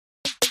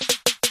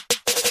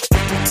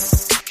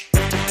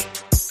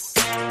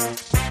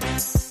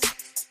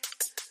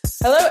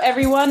Hello,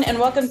 everyone, and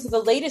welcome to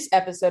the latest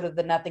episode of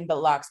the Nothing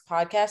But Locks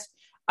podcast.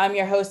 I'm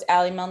your host,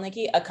 Ali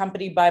Melnicki,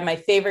 accompanied by my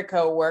favorite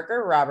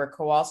co-worker, Robert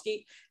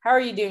Kowalski. How are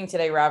you doing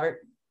today, Robert?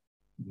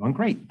 Doing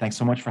great. Thanks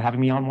so much for having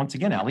me on once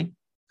again, Ali.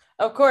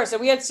 Of course.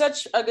 And we had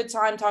such a good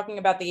time talking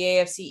about the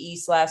AFC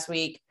East last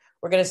week.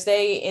 We're going to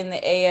stay in the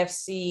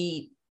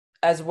AFC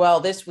as well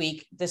this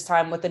week, this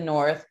time with the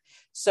North.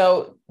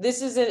 So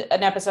this is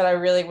an episode I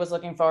really was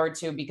looking forward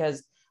to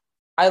because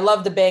I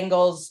love the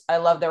Bengals. I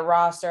love their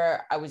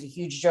roster. I was a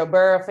huge Joe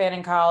Burrow fan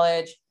in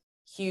college,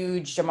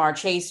 huge Jamar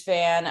Chase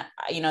fan.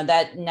 You know,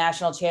 that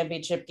national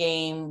championship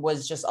game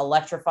was just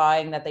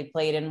electrifying that they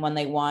played in when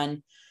they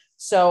won.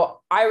 So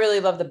I really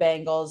love the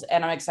Bengals,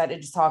 and I'm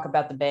excited to talk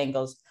about the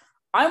Bengals.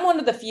 I'm one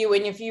of the few,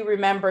 and if you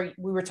remember,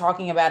 we were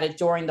talking about it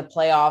during the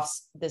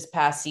playoffs this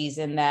past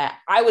season, that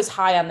I was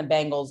high on the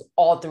Bengals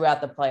all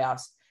throughout the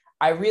playoffs.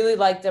 I really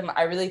liked them.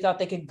 I really thought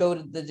they could go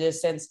to the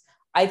distance.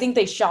 I think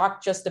they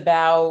shocked just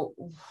about,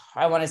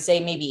 I want to say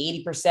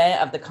maybe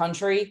 80% of the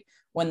country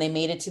when they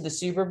made it to the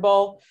Super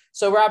Bowl.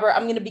 So, Robert,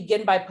 I'm going to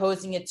begin by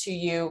posing it to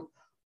you.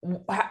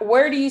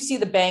 Where do you see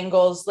the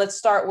Bengals? Let's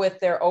start with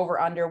their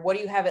over-under. What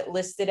do you have it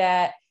listed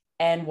at,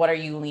 and what are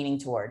you leaning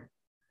toward?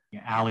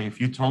 Yeah, Ali, if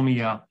you told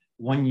me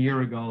 1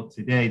 year ago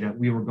today that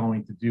we were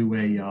going to do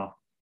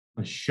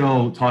a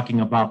show talking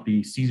about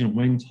the season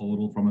win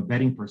total from a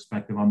betting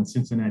perspective on the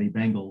Cincinnati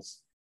Bengals,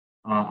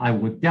 I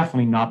would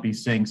definitely not be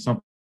saying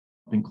something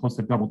close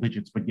to double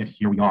digits, but yet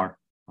here we are.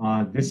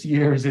 This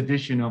year's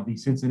edition of the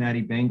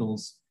Cincinnati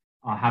Bengals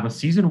have a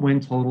season win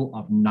total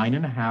of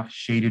 9.5,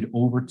 shaded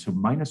over to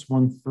minus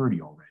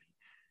 130 already.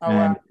 Oh,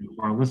 and wow.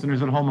 for our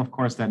listeners at home, of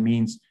course, that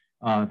means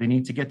they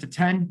need to get to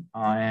 10,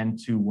 and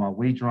to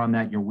wager on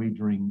that, you're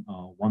wagering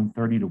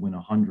 130 to win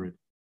 100,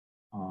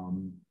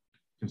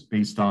 just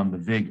based on the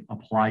VIG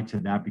applied to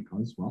that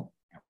because, well,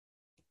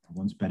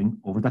 everyone's betting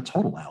over that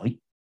total,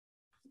 Ali.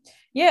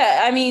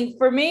 Yeah, I mean,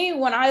 for me,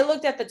 when I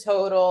looked at the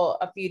total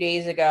a few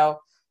days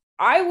ago,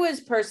 I was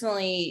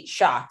personally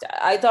shocked.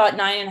 I thought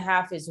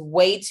 9.5 is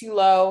way too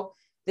low.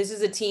 This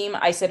is a team,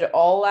 I said it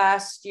all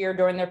last year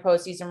during their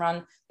postseason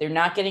run. They're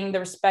not getting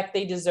the respect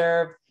they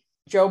deserve.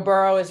 Joe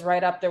Burrow is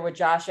right up there with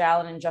Josh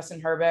Allen and Justin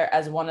Herbert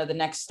as one of the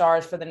next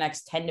stars for the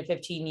next 10 to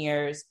 15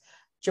 years.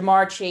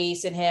 Jamar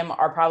Chase and him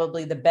are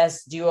probably the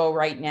best duo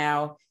right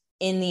now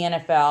in the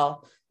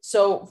NFL.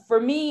 So for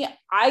me,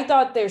 I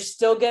thought they're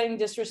still getting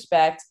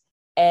disrespect.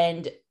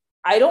 And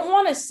I don't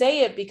want to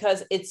say it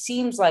because it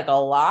seems like a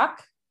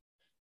lock.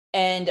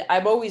 And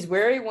I'm always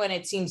wary when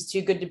it seems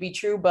too good to be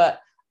true. But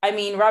I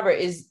mean, Robert,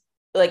 is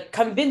like,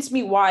 convince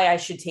me why I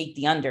should take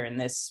the under in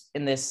this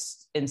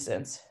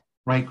instance.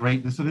 Right,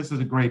 great. So this is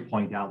a great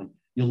point, Ali.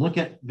 You look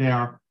at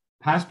their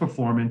past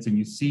performance and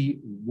you see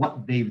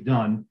what they've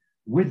done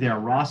with their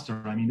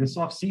roster. I mean, this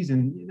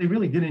offseason, they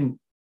really didn't.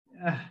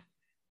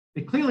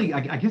 They clearly,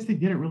 I guess they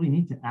didn't really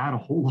need to add a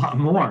whole lot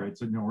more.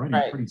 It's already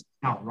a pretty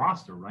stout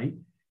roster, right?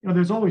 You know,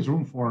 there's always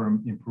room for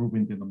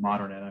improvement in the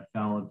modern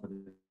NFL, and for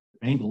the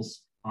Bengals,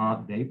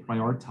 they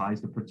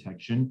prioritize the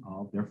protection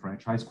of their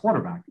franchise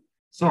quarterback.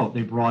 So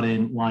they brought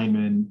in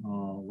linemen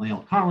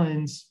La'el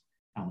Collins,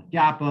 Alec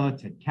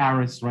Gappa, Ted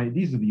Karras, right?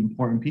 These are the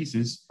important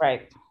pieces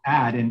Right. to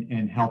add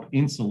and help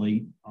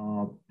insulate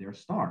their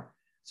star.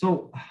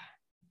 So, I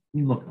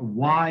mean, look,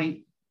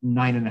 why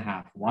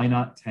 9.5? Why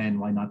not 10?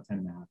 Why not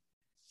 10.5?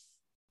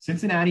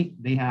 Cincinnati,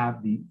 they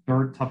have the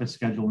third toughest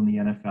schedule in the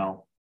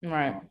NFL.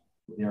 Right.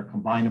 Their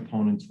combined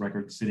opponents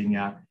record sitting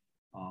at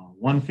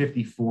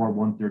 154,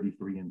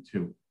 133, and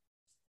 2.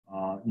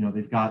 You know,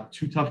 they've got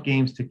 2 tough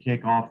games to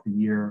kick off the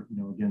year,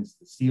 you know, against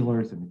the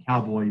Steelers and the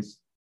Cowboys.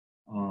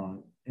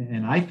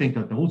 And I think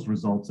that those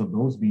results of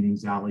those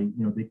meetings, Ali,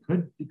 you know, they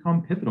could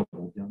become pivotal,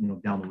 you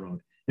know, down the road.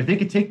 If they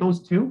could take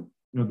those 2, you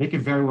know, they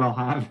could very well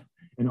have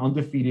an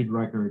undefeated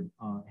record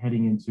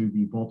heading into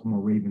the Baltimore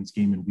Ravens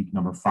game in week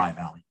number 5,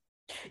 Ali.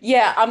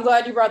 Yeah, I'm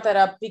glad you brought that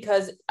up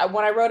because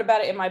when I wrote about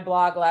it in my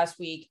blog last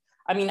week,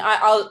 I mean,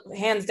 I'll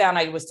hands down,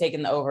 I was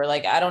taking the over.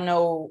 Like, I don't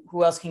know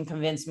who else can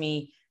convince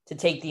me to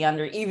take the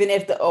under, even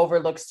if the over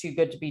looks too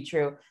good to be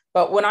true.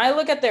 But when I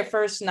look at their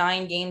first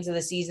 9 games of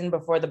the season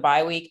before the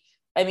bye week,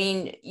 I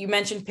mean, you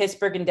mentioned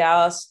Pittsburgh and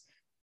Dallas.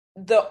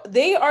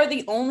 They are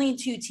the only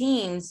 2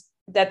 teams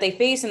that they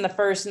face in the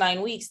first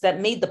 9 weeks that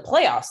made the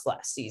playoffs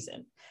last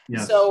season.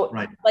 Yes, so,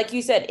 right. Like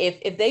you said,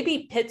 if they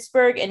beat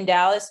Pittsburgh and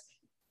Dallas,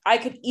 I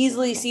could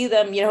easily see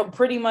them, you know,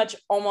 pretty much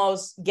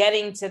almost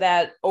getting to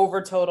that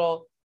over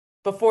total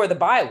before the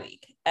bye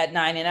week at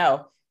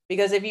 9-0.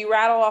 Because if you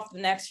rattle off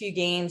the next few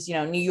games, you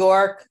know, New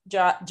York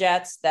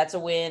Jets, that's a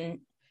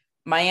win.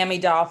 Miami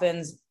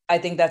Dolphins, I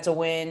think that's a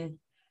win.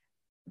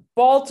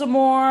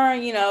 Baltimore,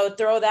 you know,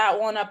 throw that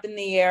one up in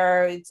the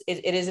air. It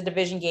is a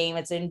division game.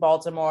 It's in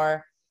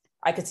Baltimore.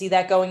 I could see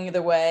that going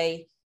either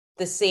way.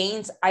 The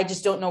Saints, I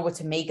just don't know what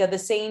to make of the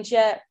Saints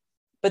yet.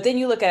 But then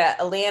you look at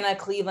Atlanta,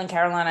 Cleveland,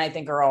 Carolina, I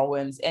think are all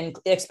wins. And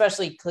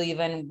especially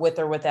Cleveland with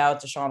or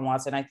without Deshaun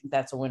Watson, I think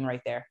that's a win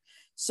right there.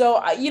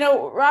 So, you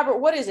know, Robert,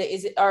 what is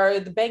it? Are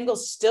the Bengals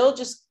still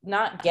just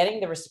not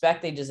getting the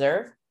respect they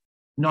deserve?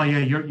 No, yeah,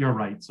 you're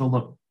right. So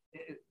look,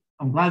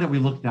 I'm glad that we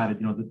looked at it.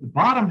 The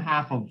bottom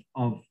half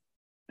of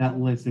that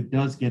list, it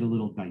does get a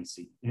little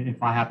dicey.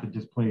 If I have to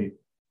just play,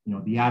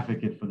 the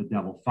advocate for the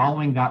devil,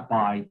 following that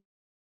by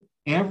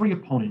every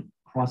opponent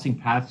crossing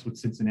paths with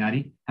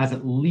Cincinnati has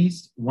at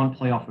least one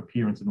playoff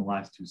appearance in the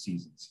last 2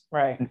 seasons.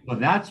 Right. And so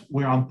that's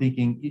where I'm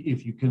thinking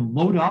if you can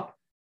load up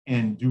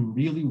and do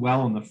really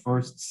well in the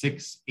first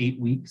 6-8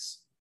 weeks,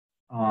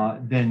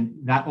 then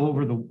that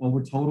over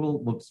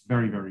total looks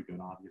very, very good,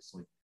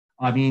 obviously.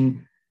 I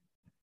mean,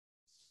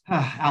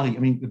 Ali,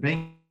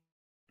 the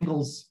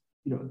Bengals,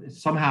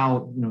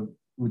 somehow,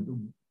 with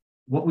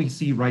what we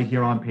see right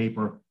here on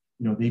paper,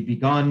 they've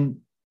begun,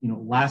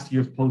 last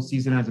year's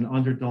postseason as an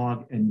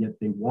underdog, and yet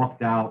they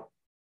walked out,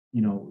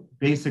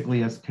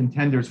 basically as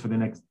contenders for the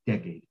next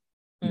decade.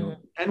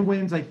 10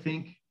 wins, I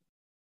think,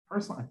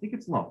 personally, I think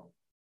it's low.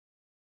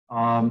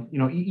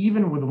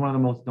 Even with one of the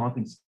most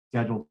daunting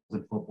schedules in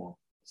football.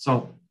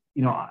 So,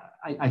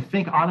 I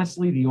think,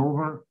 honestly, the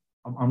over,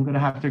 I'm going to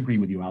have to agree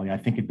with you, Ali. I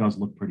think it does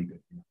look pretty good.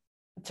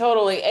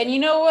 Totally. And you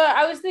know what?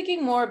 I was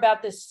thinking more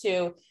about this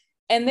too.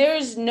 And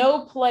there's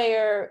no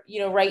player,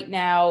 right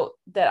now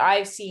that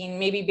I've seen,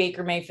 maybe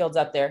Baker Mayfield's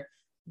up there,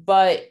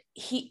 but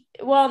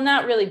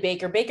not really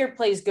Baker. Baker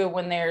plays good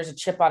when there's a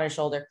chip on his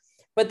shoulder,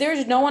 but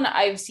there's no one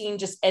I've seen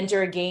just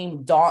enter a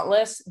game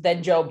dauntless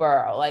than Joe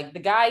Burrow. Like the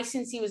guy,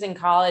 since he was in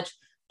college,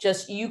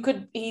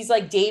 he's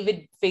like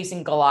David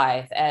facing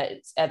Goliath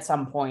at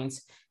some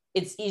points.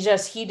 He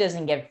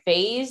doesn't get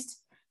phased.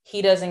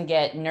 He doesn't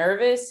get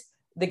nervous.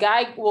 The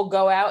guy will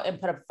go out and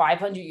put up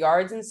 500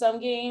 yards in some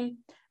game.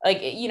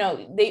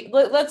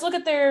 Let's look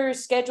at their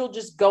schedule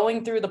just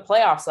going through the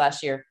playoffs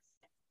last year.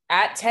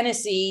 At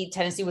Tennessee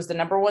was the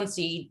number 1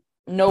 seed.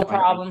 No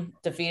problem,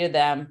 defeated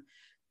them.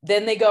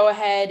 Then they go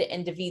ahead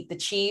and defeat the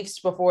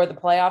Chiefs before the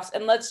playoffs.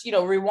 And let's,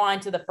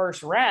 rewind to the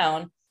first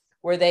round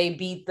where they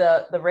beat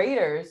the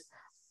Raiders.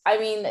 I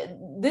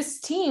mean, this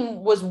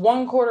team was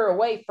 1 quarter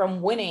away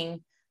from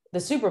winning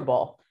the Super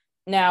Bowl.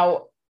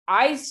 Now,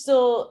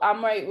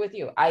 I'm right with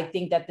you. I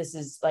think that this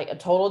is like a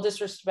total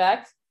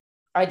disrespect.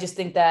 I just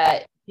think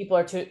that people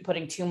are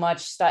putting too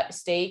much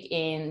stake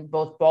in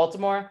both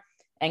Baltimore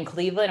and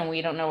Cleveland, and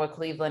we don't know what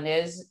Cleveland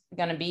is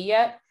going to be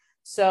yet.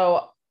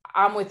 So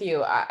I'm with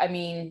you. I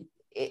mean,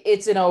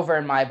 it's an over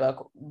in my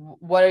book.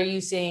 What are you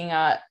seeing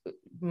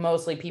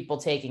mostly people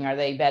taking? Are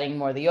they betting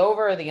more the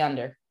over or the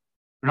under?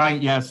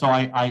 Right. Yeah. So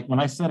I when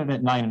I set it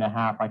at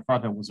 9.5, I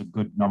thought that was a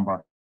good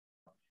number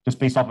just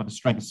based off of the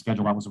strength of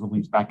schedule that was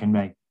released back in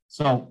May.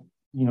 So,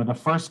 the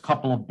first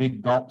couple of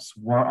big gulps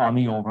were on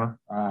the over.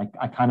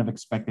 I kind of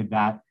expected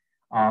that.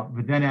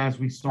 But then as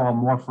we saw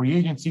more free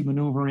agency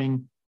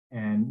maneuvering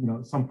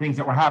and, some things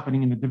that were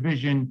happening in the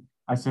division,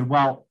 I said,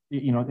 well,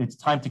 it's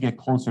time to get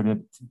closer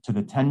to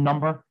the 10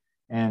 number.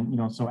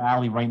 And, so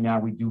Ali, right now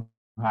we do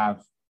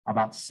have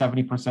about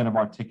 70% of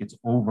our tickets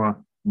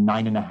over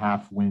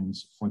 9.5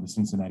 wins for the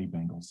Cincinnati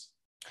Bengals.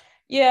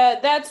 Yeah,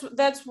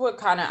 that's what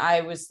kind of I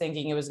was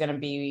thinking it was going to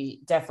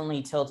be,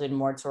 definitely tilted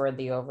more toward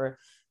the over,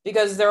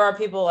 because there are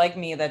people like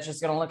me that's just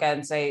going to look at it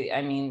and say,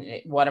 I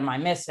mean, what am I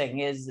missing?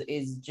 Is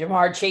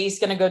Jamar Chase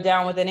going to go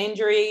down with an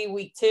injury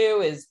week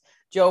 2? Is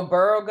Joe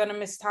Burrow going to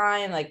miss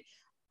time? Like,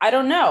 I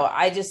don't know.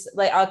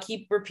 I'll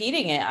keep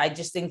repeating it. I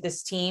just think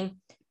this team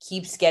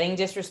keeps getting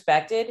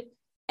disrespected.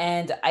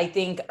 And I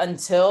think I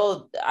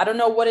don't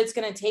know what it's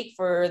going to take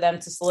for them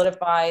to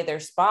solidify their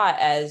spot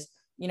as,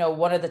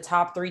 one of the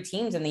top 3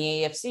 teams in the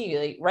AFC.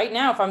 Like right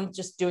now, if I'm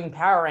just doing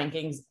power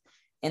rankings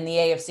in the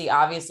AFC,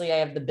 obviously I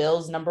have the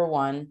Bills number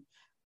 1,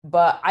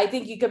 but I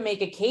think you could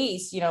make a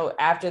case,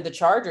 after the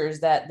Chargers,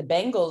 that the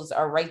Bengals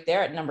are right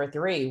there at number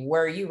 3.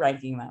 Where are you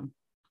ranking them?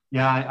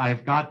 Yeah,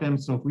 I've got them.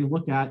 So if we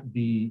look at if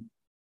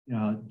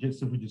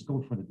we just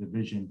go for the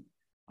division,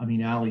 I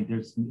mean, Ali,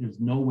 there's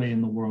no way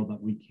in the world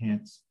that we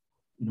can't,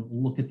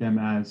 look at them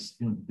as,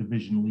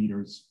 division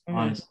leaders,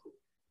 honestly.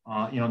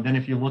 Then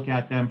if you look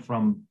at them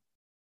from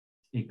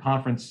a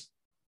conference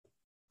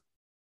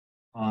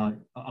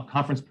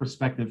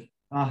perspective,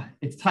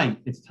 it's tight.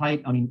 It's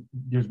tight. I mean,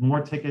 there's more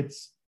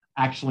tickets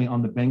actually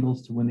on the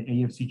Bengals to win the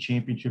AFC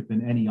Championship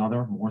than any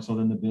other, more so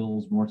than the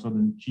Bills, more so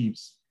than the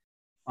Chiefs.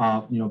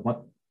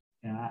 But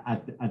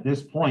at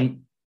this point,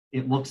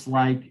 it looks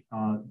like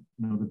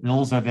the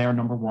Bills are there,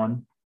 number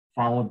 1,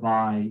 followed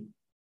by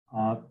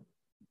I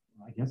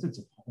guess it's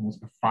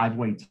almost a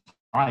 5-way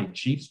tie: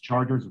 Chiefs,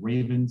 Chargers,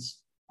 Ravens,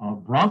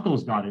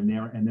 Broncos got in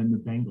there, and then the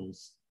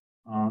Bengals.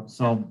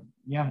 So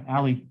yeah,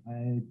 Ali,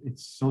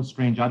 it's so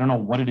strange. I don't know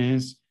what it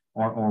is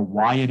or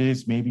why it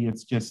is. Maybe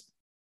it's just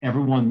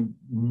everyone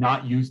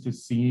not used to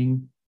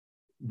seeing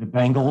the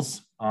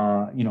Bengals,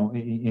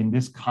 in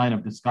this kind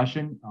of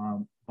discussion.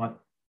 But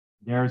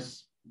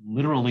there's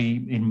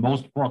literally, in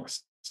most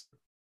books,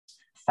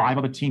 5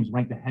 other teams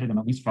ranked ahead of them,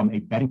 at least from a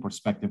betting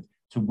perspective,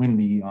 to win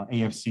the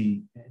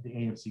AFC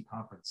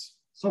conference.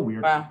 So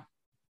weird. Wow.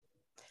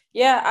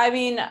 Yeah, I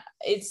mean,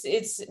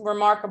 it's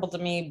remarkable to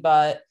me,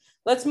 but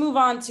let's move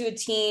on to a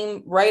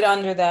team right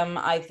under them,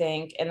 I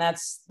think, and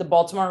that's the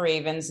Baltimore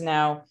Ravens.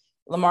 Now,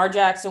 Lamar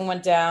Jackson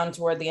went down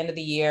toward the end of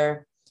the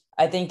year.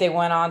 I think they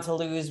went on to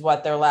lose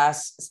their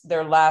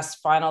last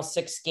final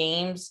 6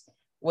 games,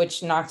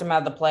 which knocked them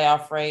out of the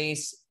playoff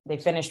race. They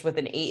finished with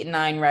an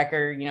 8-9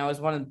 record. It was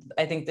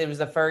I think it was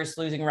the first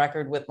losing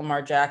record with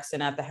Lamar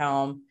Jackson at the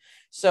helm.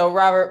 So,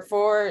 Robert,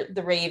 for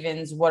the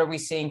Ravens, what are we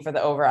seeing for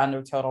the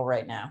over-under total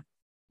right now?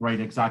 Right,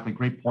 exactly.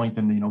 Great point.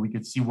 And, we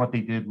could see what they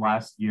did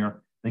last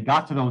year. They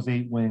got to those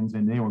 8 wins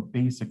and they were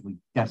basically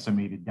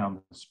decimated down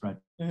the stretch.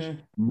 Mm-hmm.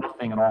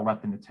 Nothing at all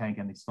left in the tank,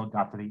 and they still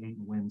got to the 8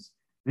 wins.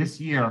 This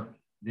year,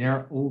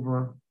 their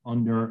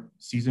over-under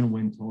season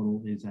win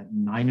total is at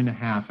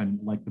 9.5. And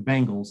like the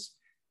Bengals,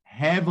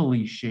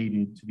 heavily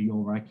shaded to the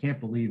over. I can't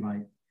believe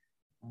I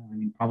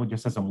mean, probably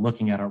just as I'm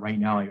looking at it right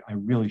now, I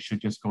really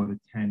should just go to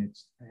 10.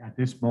 It's at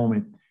this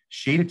moment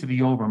shaded to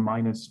the over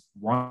minus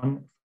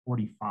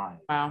 145.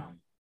 Wow.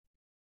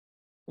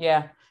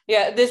 Yeah.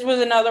 Yeah. This was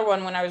another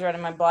one when I was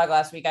writing my blog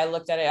last week. I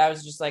looked at it. I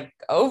was just like,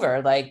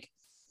 over, like,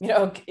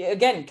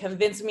 again,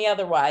 convince me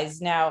otherwise.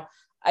 Now,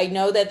 I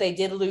know that they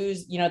did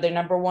lose, their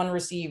number one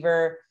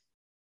receiver,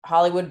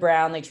 Hollywood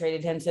Brown. They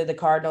traded him to the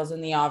Cardinals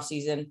in the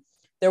offseason.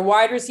 Their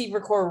wide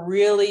receiver core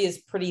really is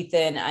pretty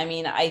thin. I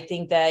mean, I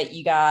think that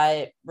you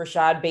got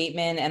Rashad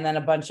Bateman and then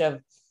a bunch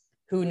of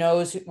who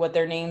knows what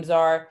their names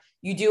are.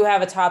 You do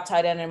have a top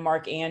tight end in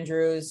Mark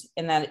Andrews,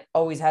 and that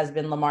always has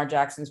been Lamar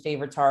Jackson's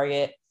favorite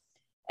target.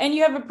 And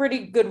you have a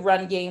pretty good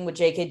run game with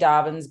J.K.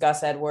 Dobbins,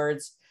 Gus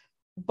Edwards.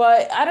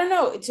 But I don't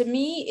know. To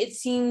me, it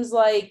seems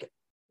like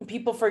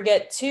people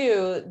forget,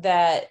 too,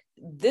 that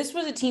this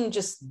was a team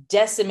just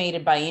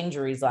decimated by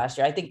injuries last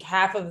year. I think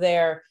half of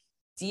their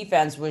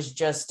defense was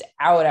just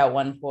out at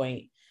one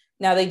point.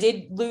 Now, they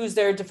did lose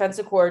their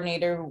defensive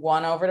coordinator who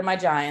won over to my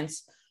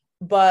Giants.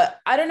 But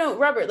I don't know,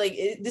 Robert, like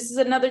this is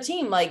another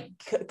team, like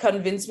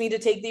convince me to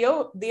take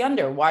the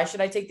under. Why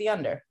should I take the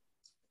under?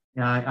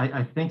 Yeah,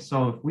 I think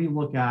so. If we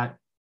look at,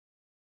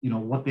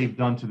 what they've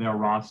done to their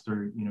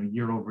roster,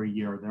 year over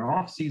year, their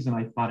offseason,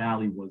 I thought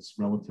Allie was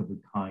relatively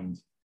kind.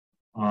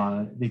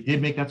 They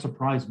did make that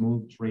surprise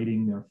move,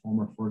 trading their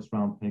former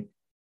first-round pick,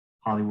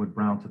 Hollywood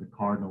Brown, to the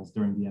Cardinals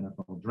during the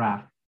NFL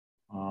draft.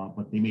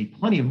 But they made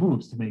plenty of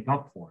moves to make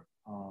up for it.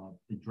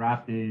 They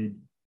drafted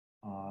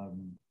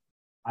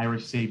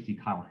Irish safety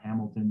Kyle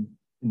Hamilton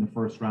in the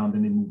first round,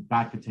 and they moved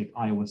back to take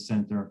Iowa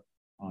center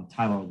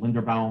Tyler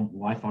Linderbaum,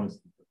 who I thought is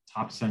the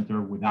top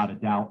center without a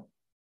doubt.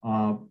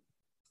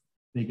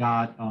 They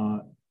got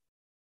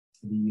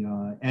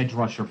the edge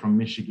rusher from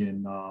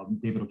Michigan,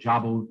 David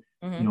Ojabo.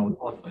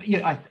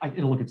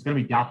 Mm-hmm. Look, it's going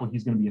to be doubtful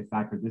he's going to be a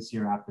factor this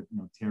year after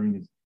tearing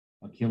his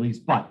Achilles,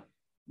 but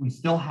we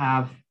still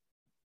have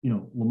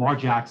Lamar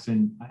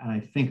Jackson, and I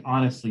think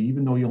honestly,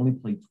 even though he only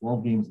played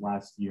 12 games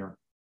last year,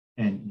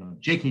 and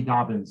J.K.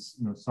 Dobbins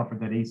suffered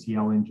that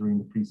ACL injury in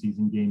the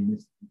preseason game,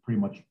 missed pretty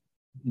much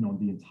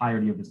the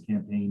entirety of his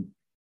campaign.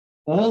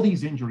 All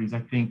these injuries, I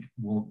think,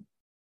 will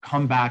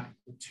come back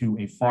to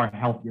a far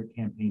healthier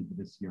campaign for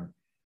this year.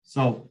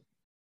 So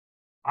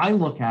I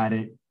look at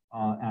it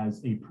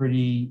as a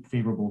pretty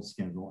favorable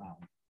schedule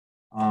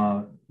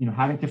out.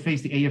 Having to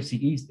face the AFC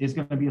East is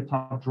going to be a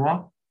tough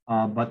draw,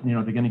 but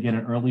they're going to get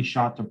an early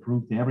shot to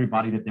prove to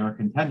everybody that they're a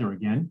contender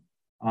again,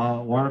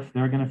 or if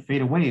they're going to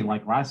fade away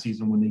like last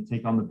season when they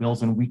take on the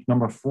Bills in week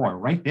number 4.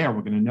 Right there,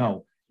 we're going to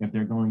know if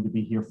they're going to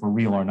be here for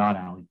real or not,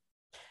 Allie.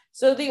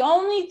 So the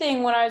only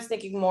thing when I was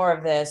thinking more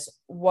of this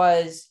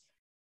was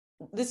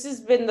this has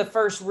been the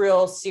first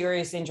real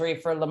serious injury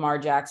for Lamar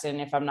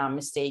Jackson, if I'm not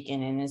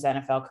mistaken, in his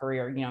NFL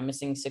career,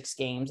 missing 6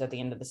 games at the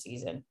end of the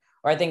season,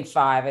 or I think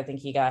 5. I think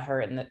he got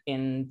hurt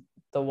in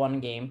the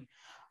one game.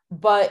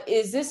 But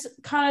is this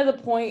kind of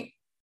the point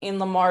in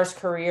Lamar's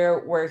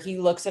career where he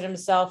looks at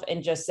himself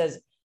and just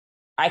says,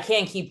 I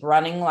can't keep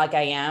running like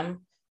I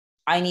am.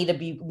 I need to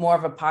be more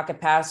of a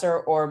pocket passer,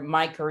 or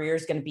my career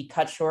is going to be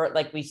cut short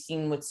like we've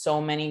seen with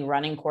so many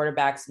running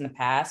quarterbacks in the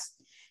past.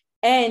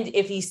 And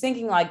if he's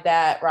thinking like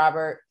that,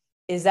 Robert,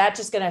 is that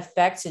just going to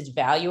affect his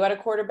value at a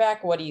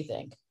quarterback? What do you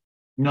think?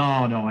 No,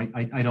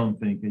 I don't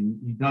think.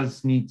 He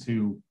does need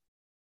to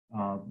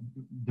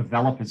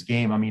develop his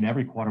game. I mean,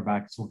 every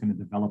quarterback is looking to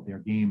develop their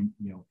game,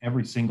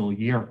 every single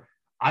year.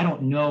 I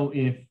don't know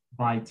if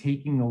by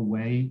taking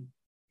away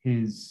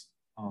his,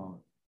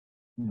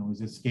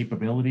 his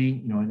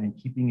escapability, and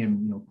keeping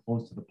him,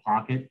 close to the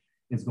pocket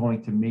is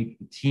going to make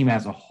the team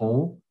as a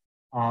whole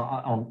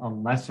a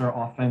lesser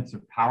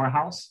offensive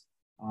powerhouse.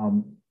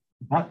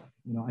 But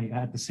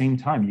at the same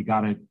time, you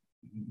gotta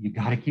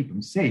keep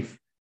him safe.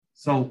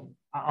 So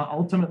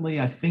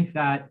ultimately, I think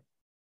that,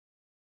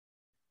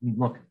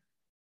 look,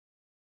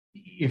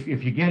 if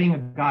you're getting a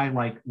guy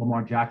like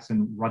Lamar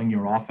Jackson running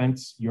your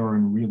offense, you're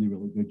in really,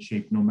 really good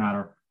shape, no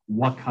matter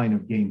what kind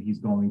of game he's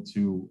going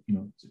to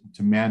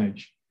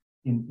manage.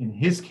 In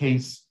his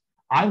case,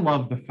 I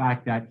love the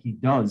fact that he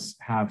does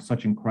have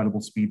such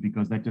incredible speed,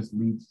 because that just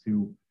leads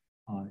to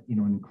an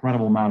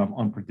incredible amount of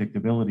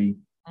unpredictability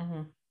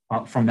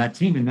from that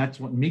team, and that's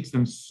what makes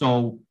them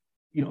so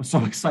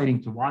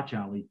exciting to watch,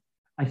 Allie.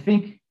 I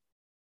think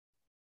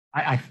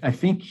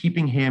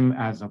keeping him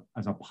as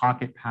a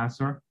pocket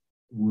passer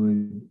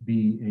would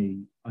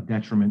be a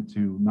detriment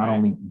to not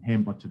only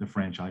him, but to the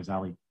franchise,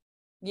 Ali.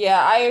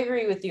 Yeah, I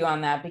agree with you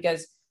on that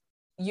because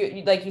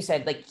like you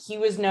said, like he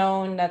was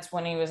known, that's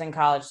when he was in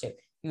college too.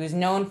 He was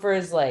known for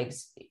his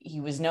legs. He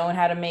was known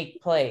how to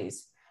make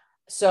plays.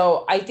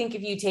 So I think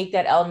if you take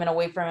that element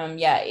away from him,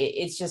 yeah,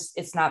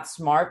 it's not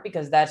smart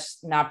because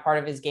that's not part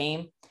of his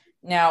game.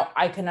 Now,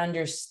 I can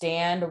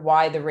understand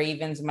why the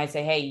Ravens might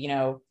say,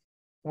 hey,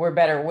 we're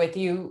better with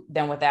you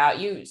than without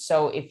you.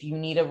 So if you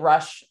need to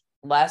rush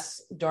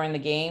less during the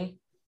game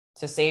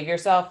to save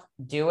yourself,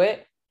 do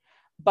it.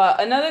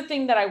 But another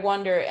thing that I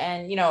wonder,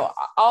 and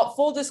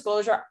full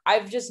disclosure,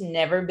 I've just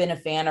never been a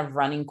fan of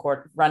running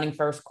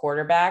first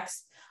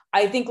quarterbacks.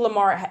 I think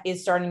Lamar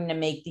is starting to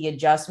make the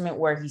adjustment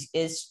where he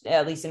is,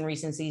 at least in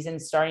recent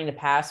seasons, starting to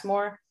pass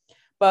more.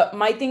 But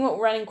my thing with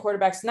running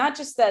quarterbacks, not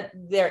just that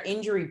they're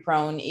injury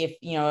prone, if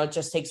it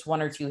just takes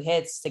one or two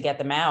hits to get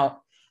them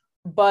out,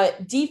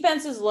 but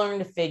defenses learn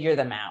to figure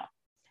them out.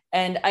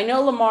 And I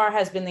know Lamar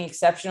has been the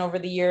exception over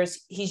the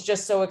years. He's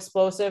just so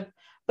explosive.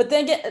 But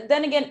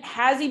then again,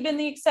 has he been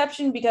the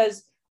exception?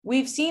 Because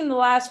we've seen the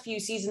last few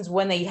seasons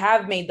when they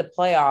have made the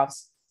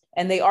playoffs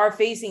and they are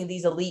facing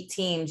these elite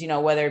teams,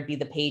 whether it be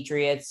the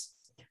Patriots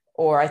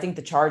or I think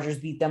the Chargers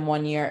beat them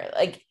one year.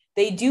 Like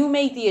they do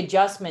make the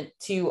adjustment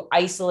to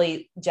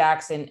isolate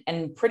Jackson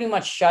and pretty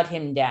much shut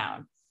him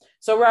down.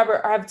 So,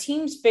 Robert, have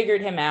teams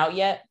figured him out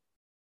yet?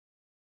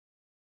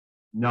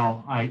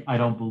 No, I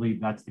don't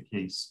believe that's the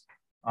case.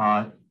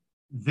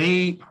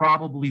 They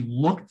probably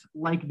looked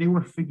like they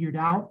were figured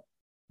out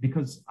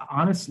because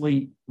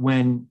honestly,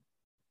 when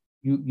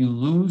you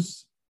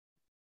lose,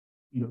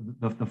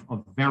 a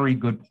very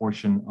good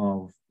portion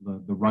of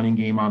the running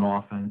game on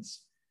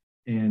offense,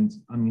 and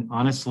I mean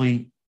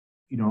honestly,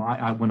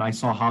 I when I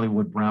saw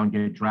Hollywood Brown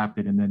get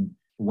drafted and then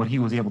what he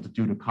was able to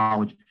do to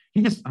college,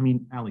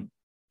 Ali,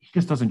 he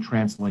just doesn't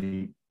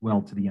translate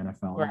well to the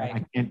NFL.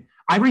 Right.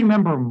 I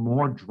remember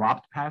more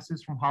dropped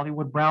passes from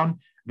Hollywood Brown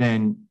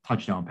than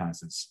touchdown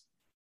passes.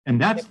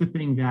 And that's the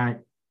thing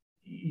that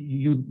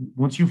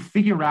once you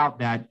figure out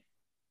that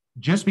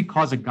just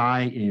because a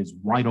guy is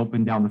wide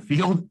open down the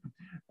field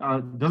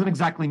doesn't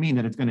exactly mean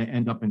that it's going to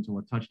end up into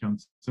a touchdown.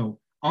 So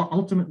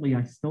ultimately,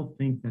 I still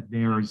think that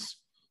there's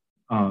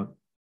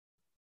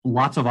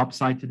lots of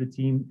upside to the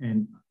team.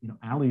 And,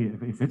 Ali,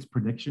 if it's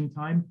prediction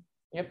time,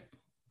 yep.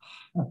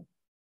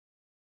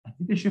 I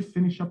think they should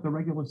finish up the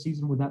regular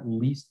season with at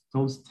least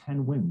those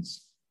 10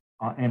 wins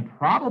and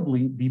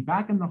probably be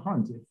back in the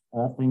hunt if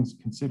all things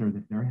considered,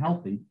 if they're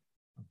healthy,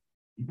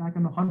 be back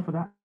in the hunt for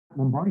that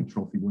Lombardi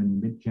trophy when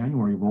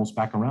mid-January rolls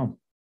back around.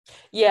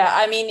 Yeah,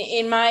 I mean,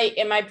 in my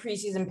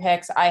preseason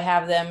picks, I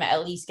have them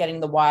at least getting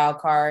the wild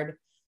card.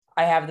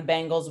 I have the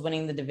Bengals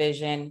winning the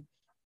division.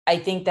 I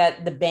think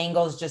that the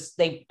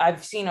Bengals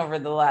I've seen over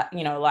the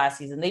last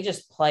season, they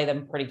just play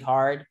them pretty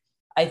hard.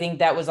 I think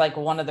that was like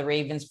one of the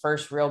Ravens'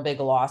 first real big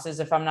losses,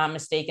 if I'm not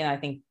mistaken. I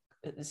think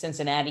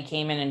Cincinnati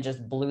came in and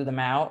just blew them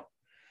out.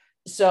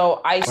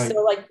 So I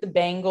still like the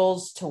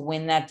Bengals to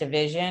win that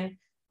division.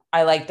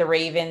 I like the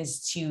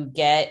Ravens to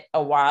get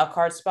a wild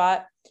card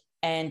spot.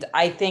 And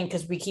I think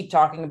because we keep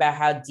talking about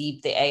how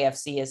deep the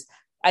AFC is,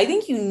 I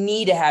think you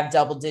need to have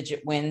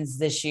double-digit wins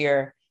this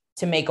year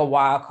to make a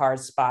wild card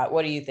spot.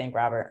 What do you think,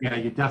 Robert? Yeah,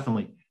 you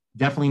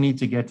definitely need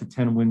to get to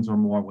 10 wins or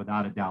more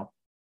without a doubt.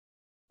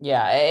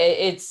 Yeah,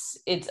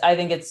 I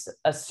think it's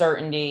a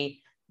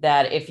certainty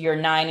that if you're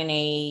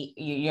 9-8,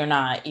 you're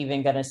not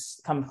even going to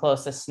come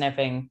close to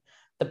sniffing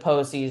the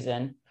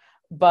postseason.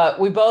 But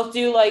we both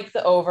do like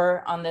the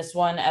over on this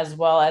one as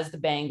well as the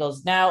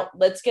Bengals. Now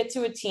let's get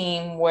to a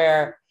team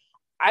where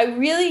I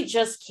really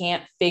just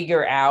can't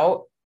figure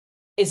out.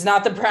 It's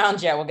not the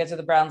Browns yet. We'll get to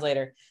the Browns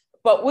later.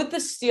 But with the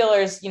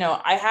Steelers,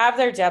 I have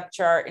their depth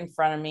chart in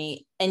front of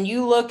me and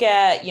you look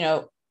at,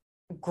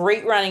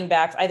 great running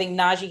backs. I think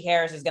Najee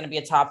Harris is going to be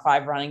a top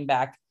 5 running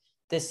back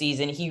this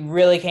season. He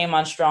really came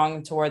on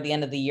strong toward the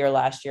end of the year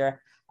last year.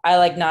 I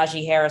like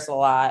Najee Harris a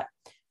lot.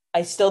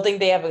 I still think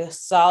they have a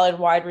solid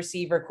wide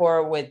receiver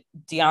core with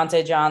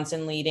Deontay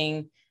Johnson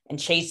leading and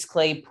Chase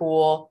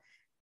Claypool.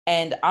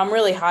 And I'm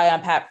really high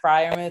on Pat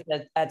Freiermuth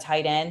at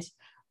tight end.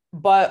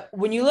 But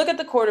when you look at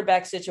the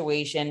quarterback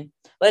situation,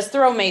 let's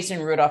throw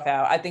Mason Rudolph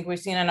out. I think we've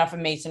seen enough of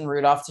Mason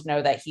Rudolph to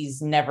know that he's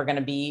never going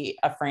to be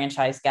a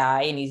franchise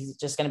guy and he's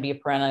just going to be a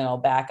perennial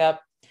backup.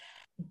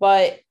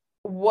 But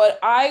what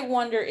I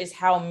wonder is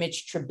how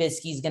Mitch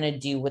Trubisky is going to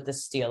do with the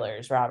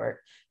Steelers,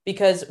 Robert,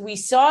 because we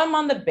saw him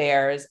on the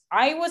Bears.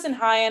 I wasn't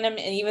high on him.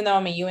 And even though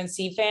I'm a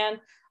UNC fan,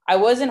 I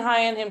wasn't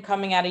high on him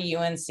coming out of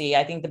UNC.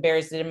 I think the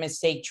Bears did a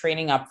mistake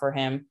trading up for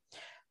him.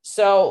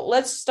 So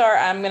let's start.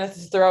 I'm going to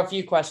throw a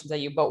few questions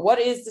at you, but what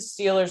is the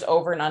Steelers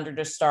over and under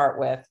to start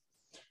with?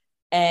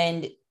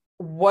 And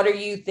what are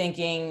you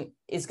thinking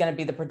is going to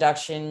be the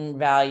production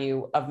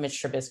value of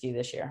Mitch Trubisky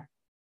this year?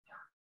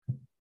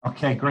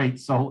 Okay, great.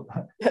 So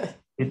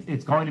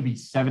it's going to be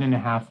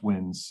 7.5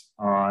 wins.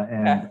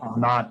 And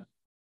okay.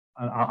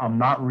 I'm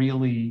not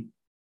really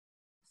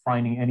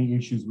finding any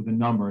issues with the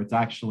number. It's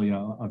actually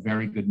a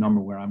very good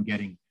number where I'm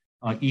getting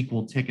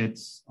equal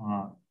tickets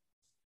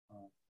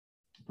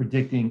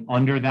predicting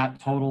under that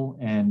total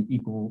and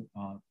equal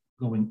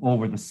going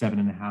over the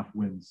 7.5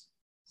 wins.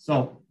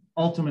 So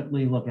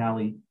ultimately, look,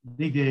 Allie,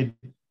 they did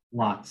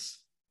lots,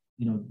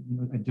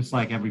 just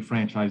like every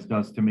franchise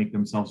does to make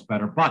themselves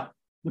better. But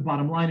the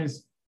bottom line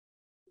is,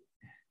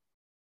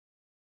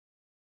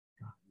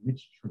 God,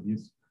 Mitch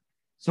Trubisky.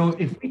 So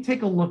if we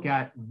take a look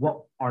at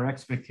what our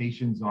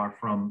expectations are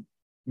from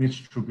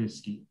Mitch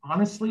Trubisky,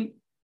 honestly,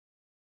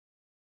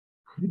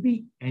 could it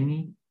be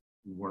any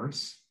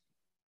worse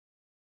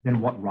than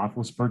what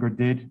Roethlisberger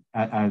did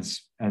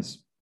as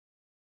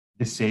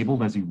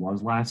disabled as he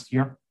was last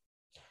year?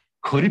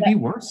 Could it be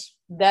worse?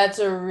 That's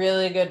a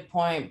really good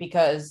point,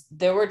 because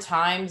there were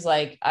times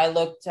like I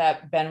looked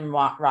at Ben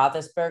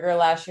Roethlisberger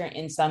last year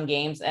in some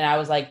games and I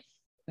was like,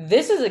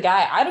 this is a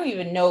guy, I don't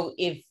even know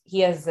if he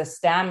has the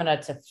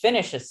stamina to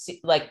finish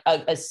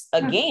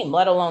a game,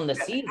 let alone the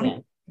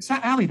season.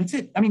 Allie, that's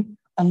it. I mean,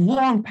 a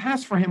long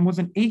pass for him was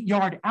an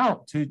 8-yard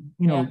out to,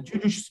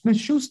 Juju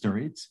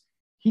Smith-Schuster.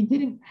 He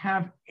didn't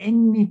have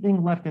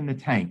anything left in the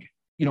tank,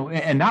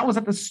 and that was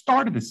at the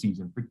start of the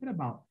season. Forget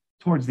about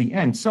towards the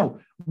end. So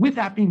with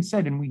that being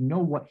said, and we know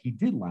what he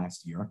did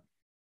last year,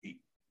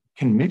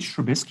 can Mitch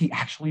Trubisky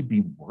actually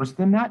be worse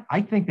than that?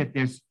 I think that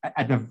there's,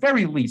 at the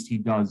very least, he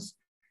does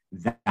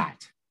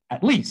that,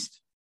 at least.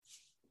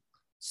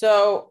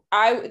 So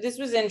this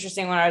was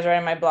interesting when I was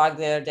writing my blog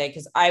the other day,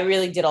 because I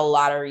really did a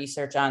lot of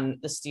research on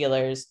the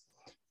Steelers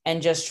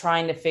and just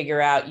trying to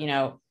figure out,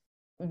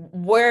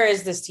 where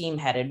is this team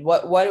headed?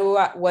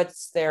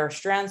 What's their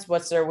strengths?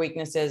 What's their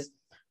weaknesses?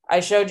 I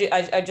showed you,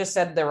 I just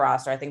said their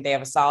roster. I think they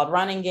have a solid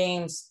running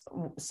game,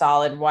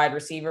 solid wide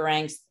receiver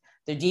ranks.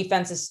 Their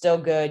defense is still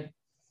good.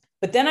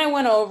 But then I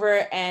went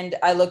over and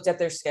I looked at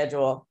their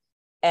schedule,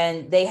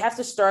 and they have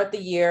to start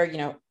the year,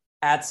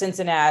 at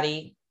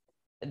Cincinnati.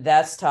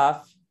 That's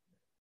tough.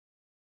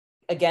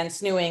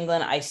 Against New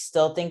England, I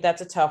still think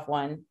that's a tough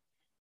one.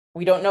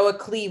 We don't know what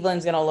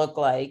Cleveland's going to look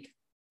like.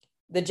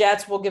 The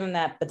Jets, will give them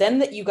that. But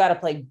then you got to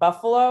play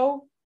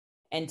Buffalo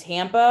and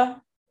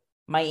Tampa,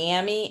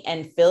 Miami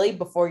and Philly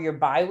before your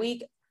bye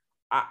week.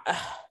 I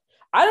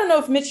don't know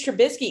if Mitch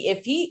Trubisky,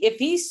 if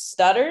he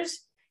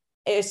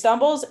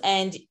stumbles,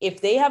 and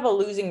if they have a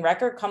losing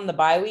record come the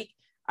bye week,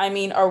 I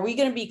mean, are we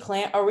going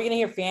to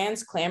hear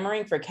fans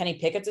clamoring for Kenny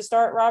Pickett to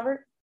start,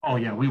 Robert? Oh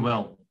yeah, we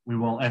will,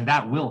 and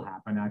that will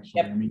happen. Actually,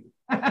 yep. I mean,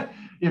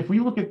 if we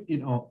look at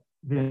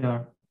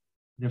their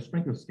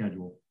strength of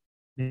schedule,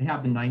 they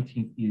have the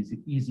 19th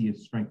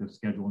easiest strength of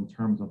schedule in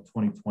terms of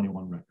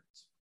 2021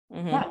 records.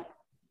 Mm-hmm. But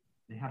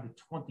they have the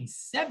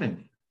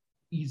 27th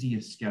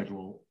easiest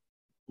schedule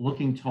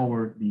looking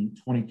toward the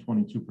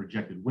 2022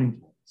 projected win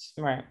totals.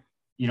 Right.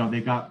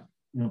 They've got,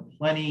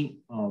 plenty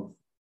of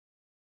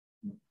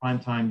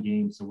primetime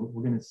games. So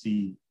we're going to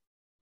see,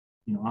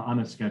 on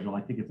the schedule,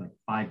 I think it's like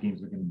 5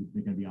 games they're going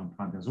to be on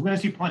primetime. So we're going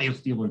to see plenty of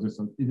Steelers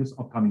this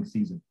upcoming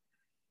season.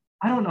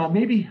 I don't know.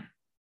 Maybe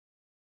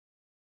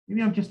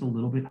I'm just a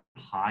little bit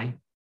high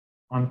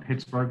on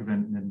Pittsburgh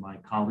than my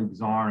colleagues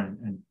are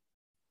and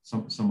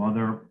some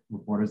other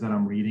reporters that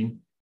I'm reading.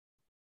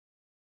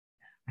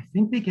 I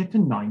think they get to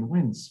 9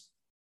 wins.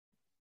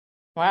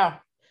 Wow.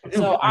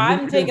 So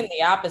I'm taking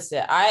the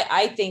opposite.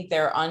 I think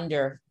they're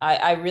under.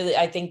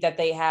 I think that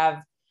they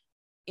have,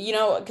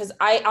 because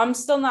I'm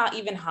still not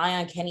even high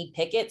on Kenny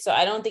Pickett. So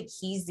I don't think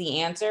he's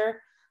the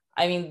answer.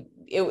 I mean,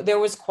 there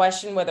was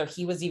question whether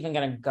he was even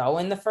going to go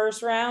in the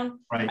first round.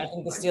 Right. I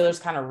think the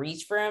Steelers kind of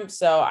reached for him.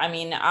 So, I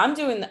mean, I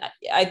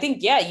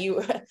think,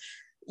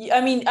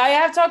 I mean, I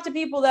have talked to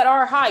people that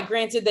are high.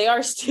 Granted, they are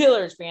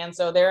Steelers fans,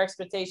 so their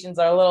expectations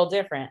are a little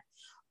different.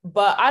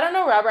 But I don't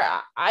know, Robert.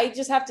 I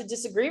just have to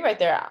disagree right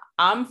there.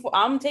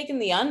 I'm taking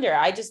the under.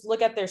 I just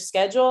look at their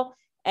schedule,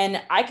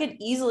 and I could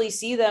easily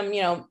see them,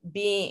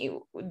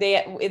 being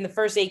in the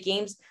first 8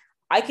 games.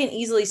 I can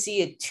easily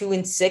see a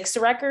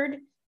 2-6 record,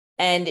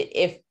 and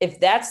if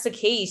that's the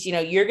case,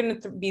 you're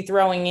going to be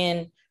throwing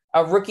in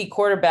a rookie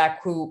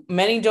quarterback who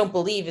many don't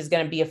believe is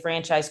going to be a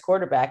franchise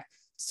quarterback.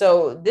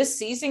 So this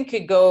season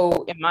could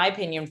go, in my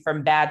opinion,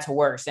 from bad to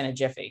worse in a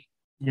jiffy.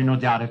 No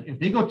doubt. If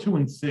they go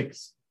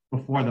 2-6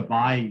 before the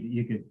bye,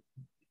 you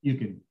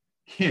could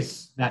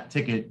kiss that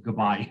ticket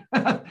goodbye.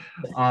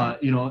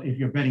 If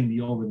you're betting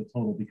the over the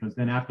total, because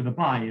then after the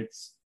bye,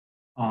 it's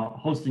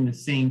hosting the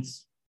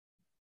Saints,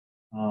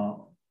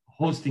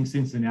 hosting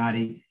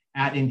Cincinnati,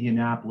 at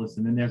Indianapolis,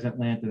 and then there's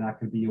Atlanta. That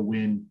could be a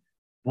win.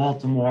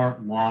 Baltimore,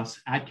 loss.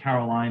 At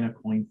Carolina,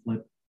 coin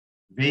flip.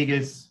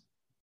 Vegas,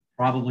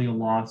 probably a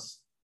loss.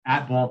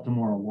 At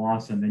Baltimore, a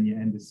loss, and then you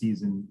end the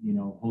season,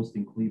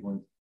 hosting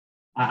Cleveland.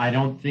 I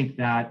don't think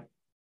that,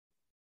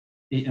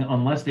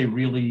 unless they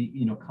really,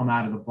 come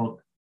out of the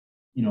book,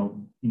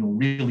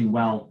 really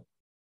well.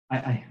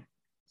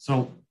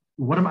 So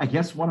what am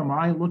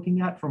I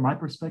looking at from my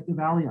perspective,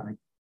 Allie?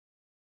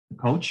 The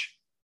coach.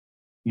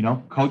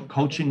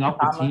 Coaching up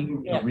the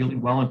team really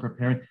well and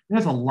preparing.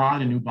 There's a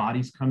lot of new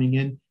bodies coming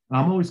in. And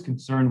I'm always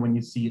concerned when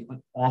you see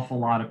an awful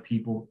lot of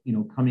people,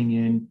 coming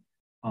in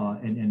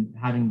and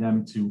having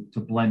them to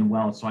blend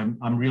well. So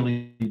I'm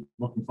really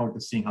looking forward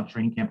to seeing how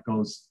training camp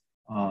goes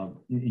And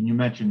you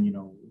mentioned,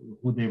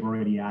 who they've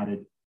already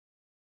added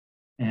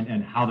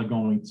and how they're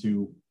going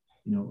to,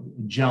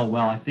 gel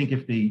well. I think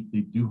if they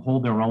do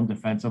hold their own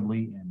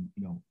defensively and,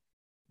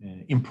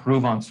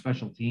 improve on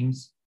special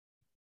teams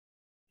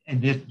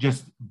and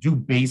just do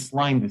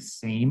baseline the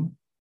same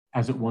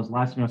as it was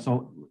last year.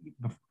 So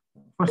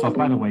first off,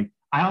 by the way,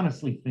 I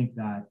honestly think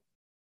that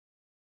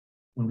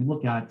when we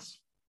look at,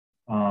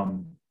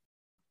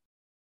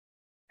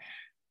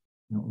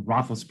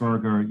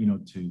 Roethlisberger,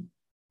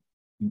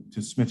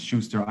 to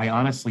Smith-Schuster, I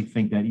honestly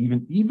think that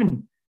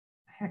even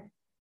heck,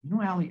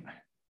 Allie,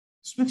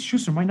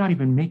 Smith-Schuster might not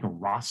even make a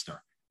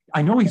roster.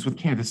 I know he's with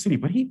Kansas City,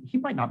 but he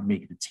might not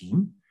make the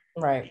team.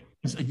 Right.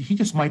 He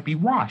just might be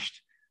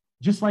washed,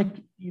 just like,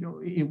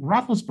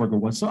 Roethlisberger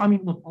was. So, I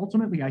mean, look,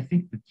 ultimately, I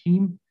think the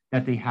team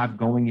that they have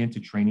going into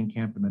training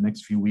camp in the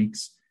next few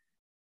weeks,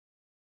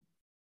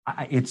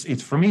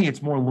 it's for me,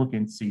 it's more look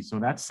and see. So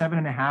that's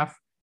 7.5.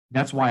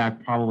 That's why I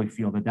probably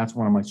feel that that's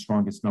one of my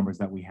strongest numbers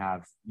that we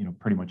have,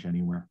 pretty much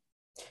anywhere.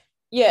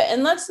 Yeah,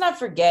 and let's not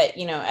forget,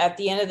 at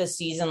the end of the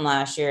season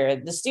last year,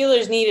 the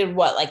Steelers needed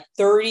like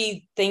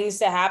 30 things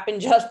to happen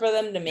just for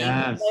them to make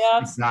the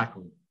playoffs.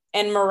 Exactly.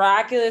 And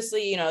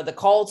miraculously, the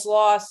Colts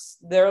lost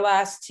their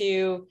last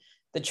two.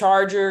 The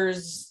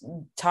Chargers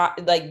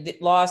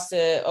lost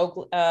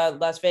to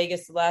Las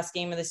Vegas the last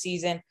game of the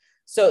season.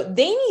 So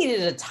they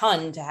needed a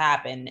ton to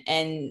happen,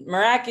 and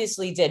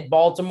miraculously did.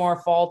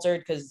 Baltimore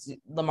faltered because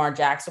Lamar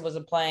Jackson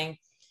wasn't playing.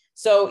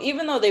 So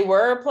even though they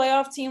were a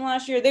playoff team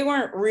last year, they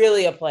weren't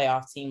really a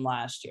playoff team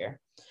last year.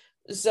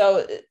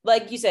 So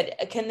like you said,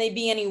 can they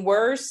be any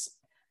worse?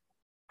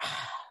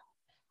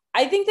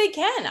 I think they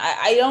can.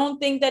 I don't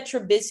think that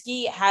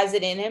Trubisky has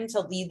it in him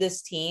to lead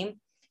this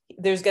team.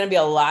 There's going to be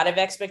a lot of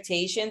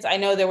expectations. I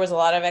know there was a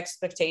lot of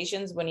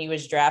expectations when he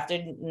was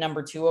drafted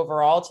number 2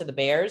 overall to the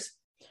Bears.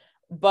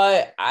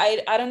 But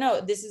I don't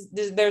know.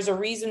 There's a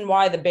reason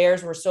why the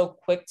Bears were so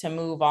quick to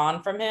move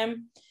on from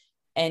him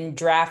and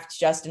draft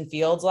Justin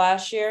Fields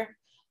last year.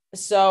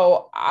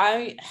 So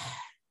I'm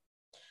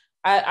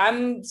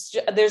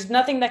there's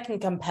nothing that can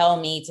compel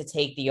me to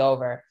take the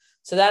over.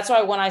 So that's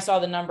why when I saw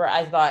the number,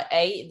 I thought,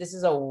 A, this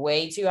is a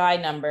way too high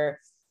number,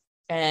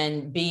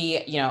 and B,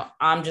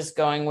 I'm just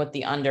going with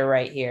the under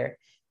right here.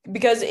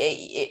 Because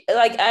is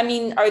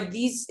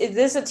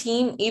this a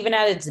team even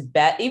at its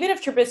best, even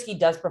if Trubisky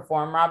does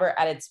perform, Robert,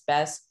 at its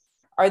best,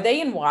 are they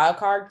in wild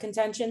card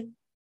contention?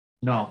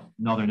 No,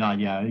 they're not.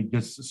 Yeah.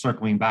 Just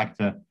circling back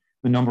to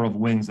the number of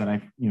wins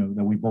that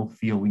that we both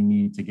feel we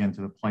need to get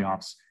into the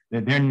playoffs.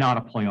 They're not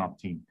a playoff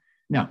team.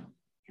 Now,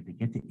 if they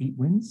get to 8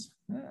 wins,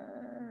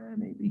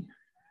 maybe,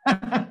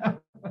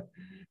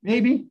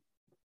 maybe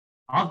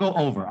I'll go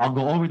over. I'll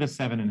go over the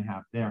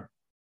 7.5 there.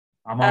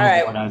 I'm on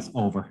the board as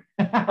over.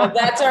 Well,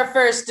 that's our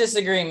first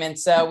disagreement.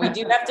 So we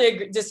do have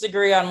to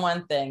disagree on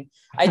one thing.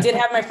 I did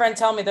have my friend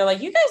tell me, they're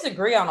like, you guys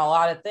agree on a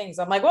lot of things.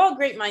 I'm like, well,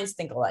 great minds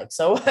think alike.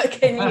 So what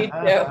can you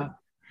do?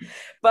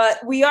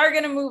 But we are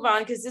going to move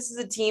on because this is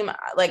a team,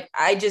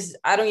 I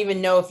don't even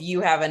know if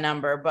you have a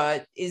number,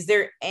 but is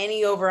there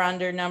any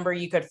over-under number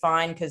you could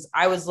find? Because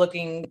I was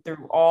looking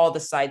through all the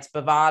sites,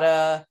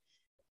 Bovada,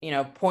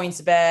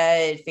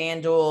 PointsBet,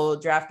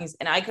 FanDuel, DraftKings,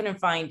 and I couldn't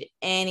find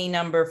any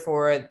number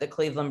for the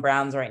Cleveland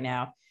Browns right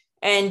now.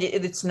 And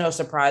it's no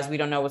surprise. We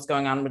don't know what's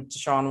going on with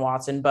Deshaun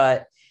Watson,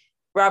 but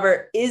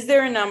Robert, is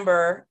there a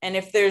number? And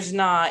if there's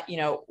not,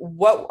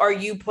 what are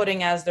you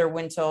putting as their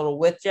win total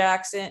with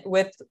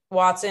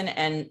Watson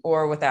and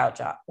or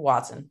without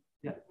Watson?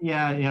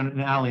 Yeah.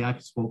 And Allie,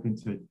 I've spoken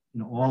to,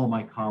 all of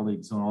my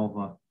colleagues and all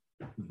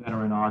the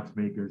veteran odds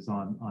makers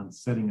on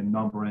setting a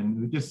number, and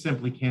we just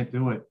simply can't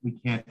do it. We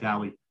can't,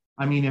 Allie.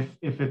 I mean,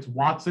 if it's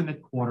Watson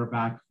at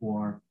quarterback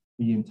for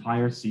the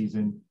entire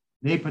season,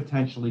 they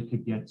potentially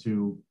could get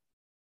to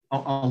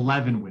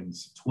 11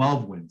 wins,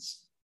 12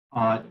 wins.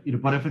 But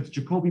if it's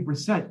Jacoby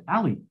Brissett,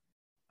 Allie,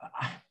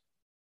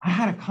 I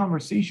had a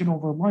conversation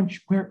over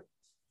lunch where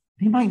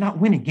they might not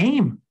win a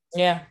game.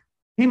 Yeah.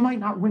 They might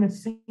not win a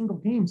single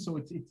game. So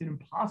it's an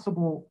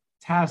impossible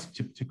task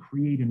to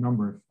create a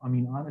number. I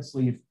mean,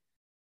 honestly,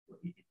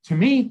 to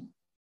me,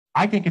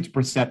 I think it's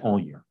Brissett all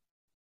year.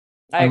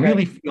 I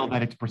really feel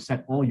that it's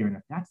Brissett all year. And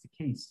if that's the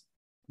case,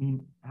 I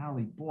mean,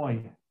 Allie,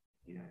 boy,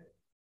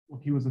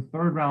 look, he was a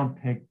 3rd-round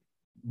pick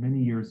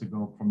many years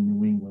ago from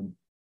New England,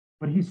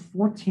 but he's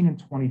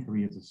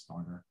 14-23 as a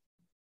starter,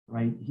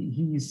 right?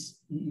 He's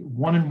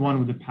 1-1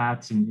 with the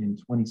Pats in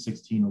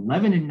 2016,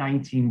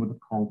 11-19 with the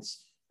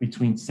Colts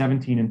between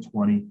 17 and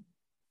 20,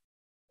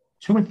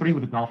 2-3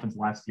 with the Dolphins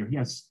last year. He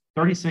has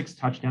 36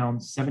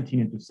 touchdowns,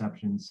 17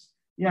 interceptions.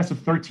 He has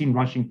 13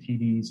 rushing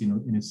TDs,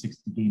 in his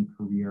 60-game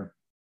career.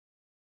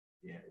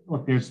 Yeah,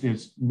 look,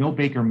 there's no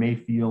Baker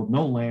Mayfield,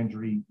 no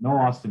Landry, no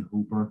Austin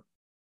Hooper.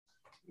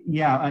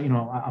 Yeah,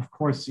 of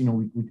course, we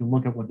can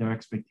look at what their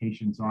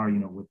expectations are,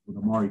 with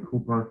Amari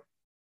Cooper.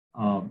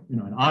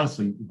 And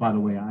honestly, by the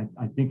way,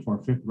 I think for a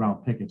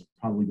 5th-round pick, it's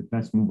probably the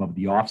best move of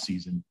the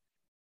offseason.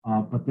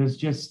 But there's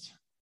just,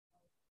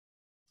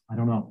 I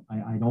don't know.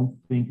 I don't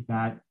think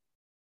that,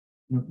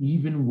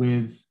 even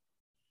with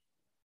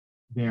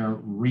their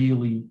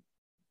really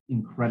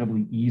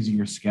incredibly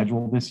easier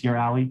schedule this year,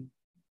 Allie,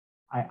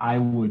 I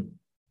would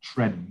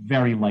tread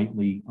very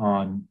lightly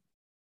on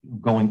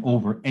going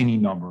over any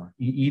number,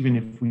 even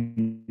if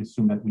we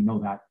assume that we know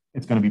that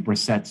it's going to be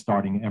Brissett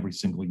starting every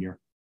single year.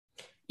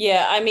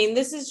 Yeah, I mean,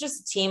 this is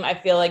just a team I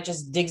feel like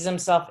just digs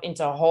himself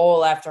into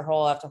hole after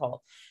hole after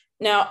hole.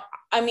 Now,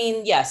 I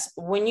mean, yes,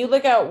 when you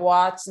look at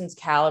Watson's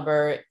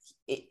caliber,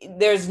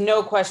 there's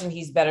no question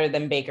he's better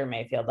than Baker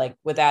Mayfield, like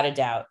without a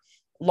doubt,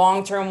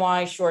 long-term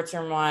wise,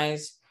 short-term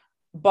wise.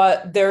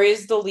 But there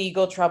is the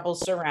legal trouble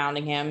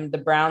surrounding him. The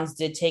Browns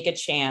did take a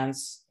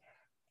chance,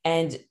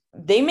 and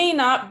they may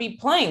not be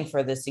playing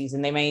for this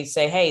season. They may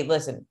say, hey,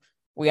 listen,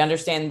 we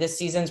understand this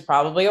season's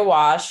probably a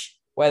wash.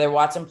 Whether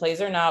Watson plays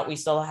or not, we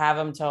still have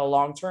him to a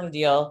long-term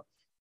deal.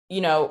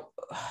 You know,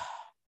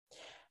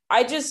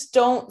 I just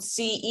don't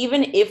see,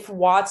 even if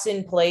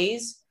Watson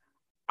plays,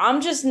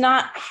 I'm just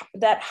not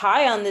that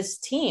high on this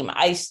team.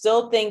 I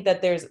still think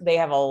that they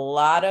have a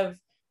lot of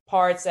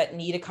parts that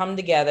need to come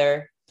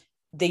together.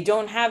 They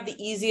don't have the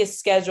easiest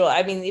schedule.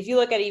 I mean, if you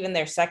look at even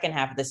their second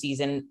half of the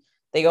season,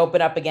 they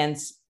open up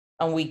against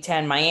on week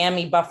 10,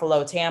 Miami,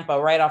 Buffalo, Tampa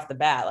right off the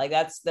bat. Like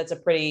that's a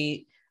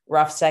pretty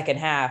rough second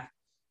half.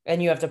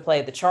 And you have to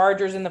play the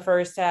Chargers in the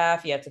first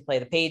half. You have to play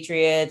the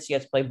Patriots. You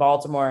have to play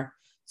Baltimore.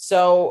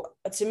 So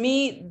to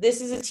me,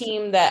 this is a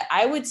team that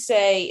I would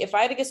say, if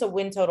I had to guess a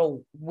win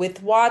total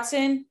with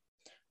Watson,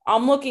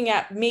 I'm looking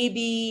at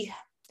maybe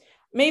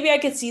I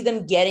could see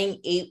them getting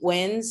 8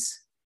 wins,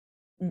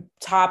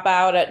 top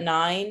out at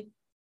 9.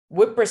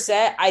 With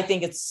Brissett, I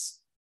think it's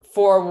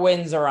 4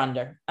 wins or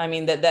under. I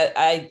mean, that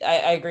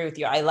I agree with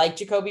you. I like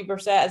Jacoby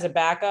Brissett as a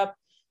backup,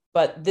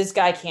 but this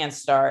guy can't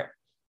start.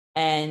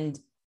 And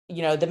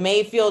the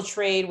Mayfield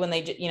trade, when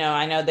they,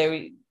 I know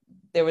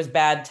there was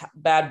bad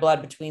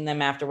blood between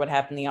them after what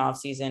happened in the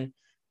offseason.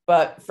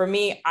 But for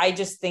me, I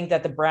just think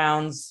that the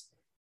Browns,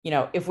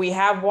 if we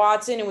have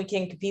Watson and we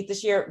can compete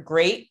this year,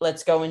 great,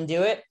 let's go and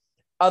do it.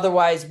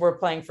 Otherwise, we're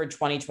playing for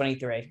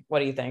 2023. What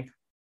do you think?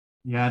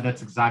 Yeah,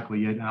 that's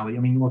exactly it, Ali.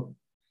 I mean, look,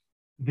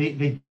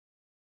 they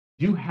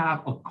do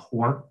have a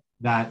core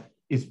that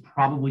is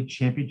probably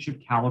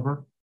championship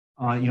caliber.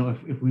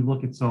 If we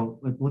look at,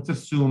 let's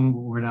assume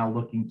we're now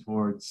looking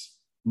towards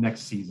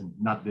next season,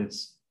 not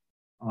this.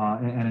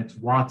 And it's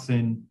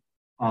Watson.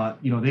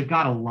 They've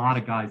got a lot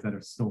of guys that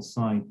are still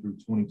signed through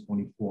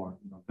 2024.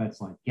 Vets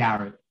like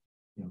Garrett,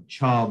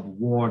 Chubb,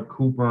 Ward,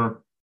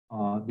 Cooper.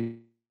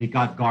 They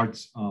got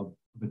guards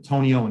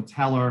Antonio and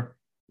Teller.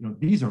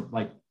 These are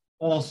like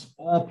all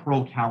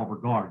pro caliber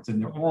guards, and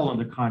they're all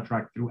under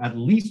contract through at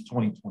least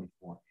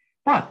 2024.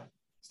 But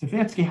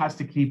Stefanski has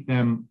to keep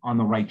them on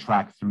the right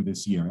track through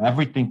this year.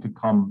 Everything could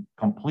come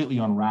completely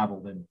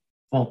unraveled and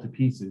fall to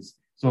pieces.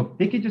 So if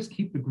they could just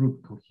keep the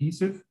group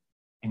cohesive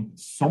and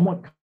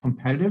somewhat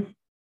competitive,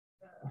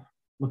 I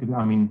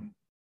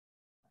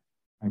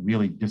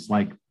really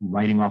dislike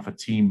writing off a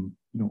team,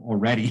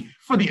 already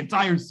for the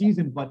entire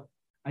season, but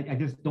I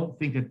just don't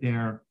think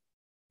that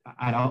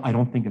I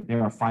don't think that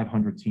they're a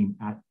 500 team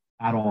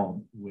at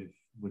all with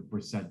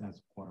Brissett as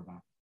a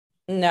quarterback.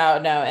 No.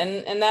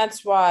 And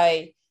that's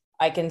why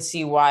I can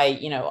see why,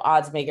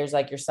 odds makers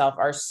like yourself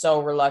are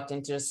so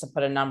reluctant just to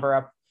put a number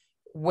up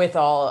with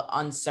all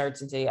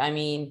uncertainty. I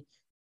mean,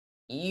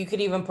 you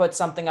could even put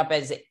something up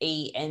as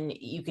 8 and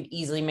you could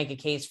easily make a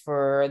case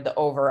for the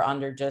over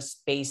under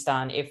just based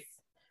on if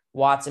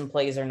Watson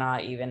plays or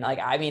not even.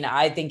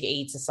 I think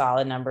 8's a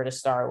solid number to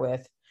start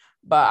with,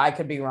 but I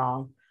could be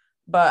wrong.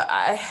 But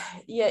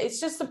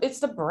it's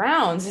the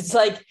Browns. It's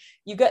like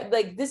you got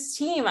like this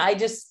team. I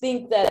just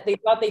think that they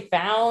thought they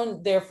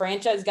found their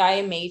franchise guy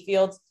in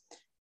Mayfield.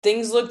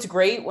 Things looked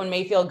great when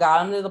Mayfield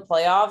got into the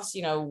playoffs.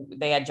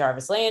 They had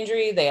Jarvis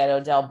Landry, they had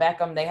Odell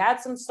Beckham, they had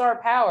some star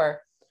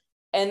power,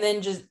 and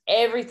then just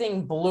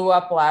everything blew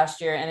up last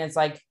year. And it's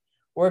like,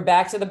 we're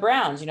back to the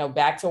Browns,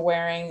 back to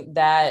wearing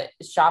that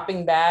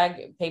shopping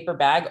bag, paper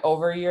bag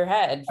over your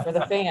head for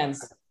the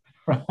fans.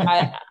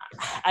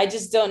 I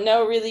just don't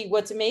know really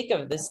what to make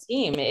of this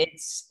team.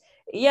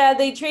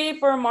 They traded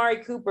for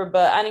Amari Cooper,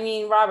 but I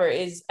mean, Robert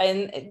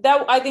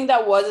I think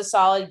that was a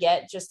solid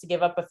get just to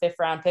give up a 5th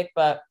round pick.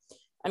 But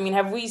I mean,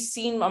 have we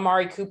seen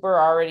Amari Cooper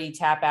already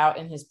tap out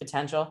in his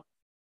potential?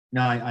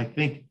 No, I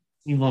think,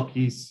 look,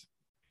 he's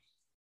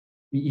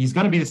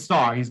going to be the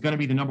star. He's going to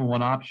be the number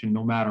one option,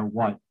 no matter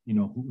what,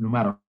 no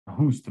matter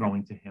who's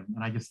throwing to him.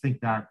 And I just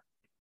think that,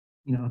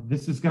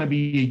 this is going to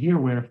be a year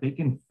where if they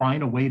can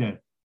find a way to,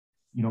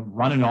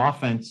 run an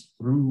offense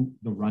through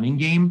the running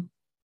game.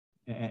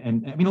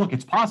 And I mean, look,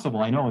 it's possible.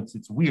 I know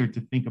it's weird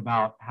to think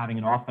about having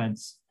an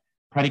offense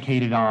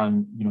predicated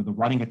on, the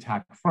running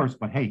attack first,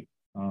 but hey,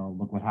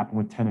 look what happened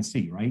with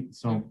Tennessee, right?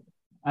 So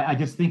I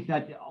just think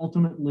that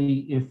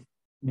ultimately, if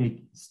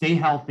they stay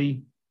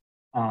healthy,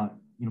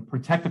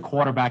 protect the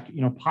quarterback,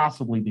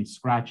 possibly they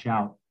scratch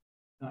out.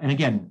 And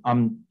again,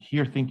 I'm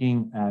here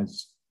thinking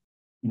as,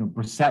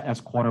 Brissett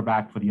as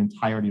quarterback for the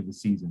entirety of the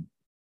season.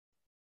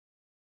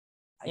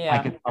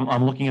 Yeah.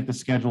 I'm looking at the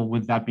schedule.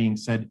 With that being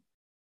said,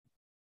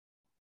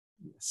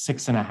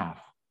 6.5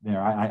 there.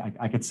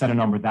 I could set a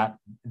number that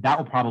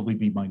will probably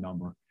be my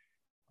number.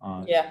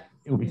 Yeah.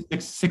 It will be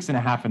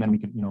 6.5, and then we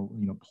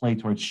could, play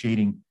towards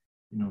shading,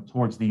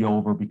 towards the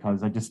over,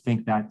 because I just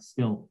think that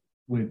still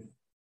with,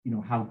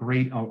 how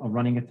great a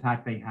running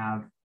attack they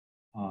have,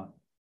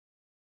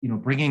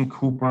 bringing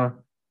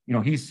Cooper,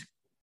 he's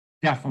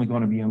definitely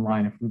going to be in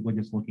line if we're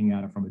just looking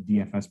at it from a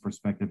DFS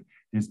perspective.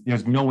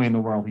 There's no way in the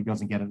world he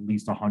doesn't get at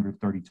least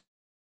 130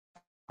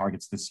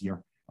 targets this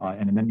year.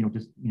 And then,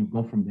 just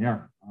go from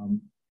there.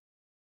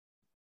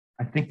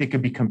 I think they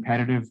could be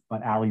competitive,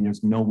 but Ali,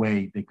 there's no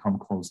way they come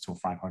close to a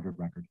 500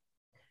 record.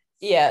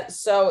 Yeah.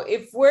 So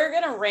if we're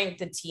going to rank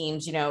the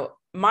teams,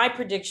 my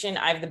prediction,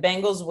 I have the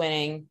Bengals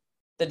winning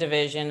the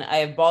division. I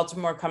have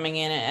Baltimore coming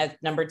in at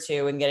number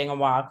 2 and getting a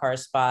wild card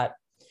spot.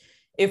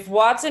 If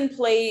Watson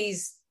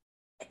plays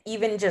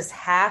even just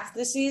half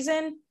the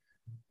season,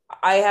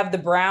 I have the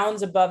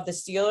Browns above the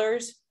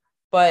Steelers.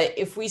 But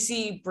if we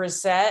see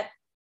Brissett,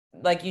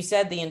 like you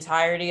said, the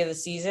entirety of the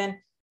season,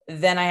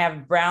 then I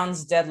have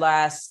Browns dead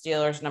last,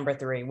 Steelers number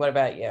 3. What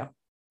about you?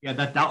 Yeah,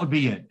 that would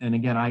be it. And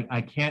again,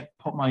 I can't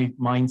put my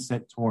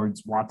mindset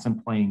towards Watson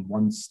playing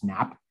one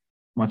snap,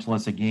 much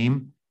less a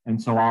game.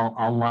 And so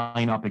I'll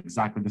line up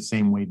exactly the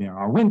same way there.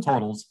 Our win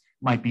totals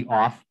might be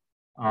off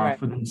Right.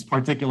 for this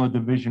particular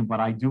division, but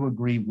I do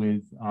agree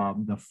with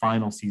the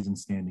final season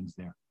standings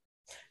there.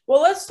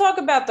 Well, let's talk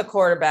about the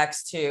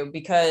quarterbacks too,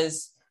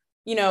 because,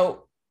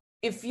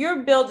 if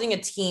you're building a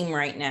team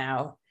right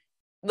now,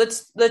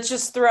 let's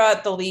just throw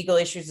out the legal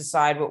issues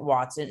aside with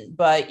Watson,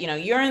 but,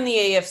 you're in the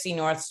AFC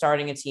North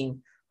starting a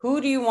team.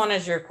 Who do you want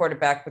as your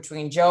quarterback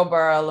between Joe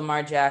Burrow,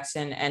 Lamar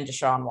Jackson, and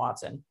Deshaun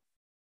Watson?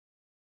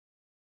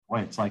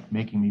 Boy, it's like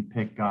making me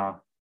pick,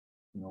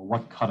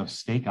 what cut of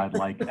steak I'd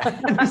like.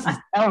 This is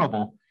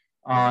terrible.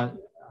 How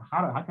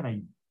can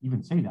I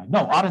even say that?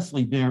 No,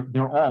 honestly,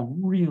 they're all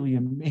really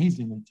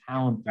amazingly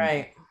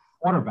talented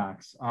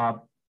quarterbacks.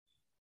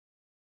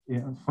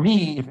 For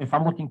me, if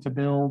I'm looking to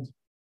build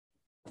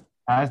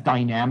as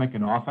dynamic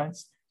an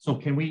offense, so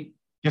can we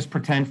just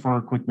pretend for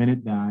a quick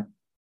minute that,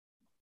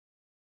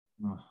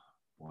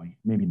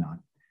 maybe not.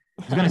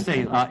 I was going to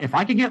say, if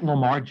I could get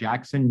Lamar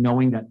Jackson,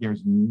 knowing that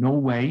there's no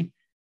way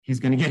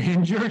he's going to get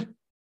injured,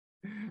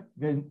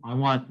 then I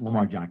want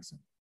Lamar Jackson.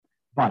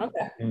 But,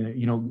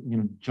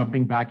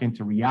 jumping back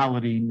into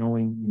reality,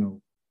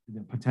 knowing,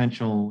 the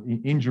potential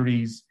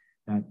injuries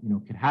that,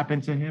 could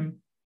happen to him,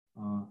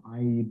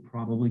 I'd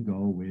probably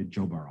go with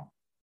Joe Burrow.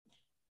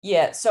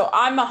 Yeah, so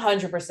I'm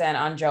 100%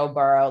 on Joe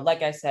Burrow.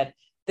 Like I said,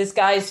 this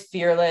guy's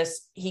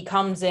fearless. He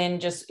comes in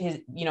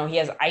he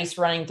has ice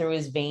running through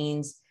his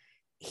veins.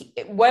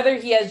 Whether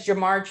he has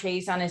Jamar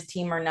Chase on his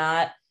team or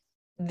not,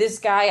 this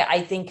guy,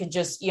 I think, could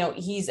just,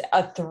 he's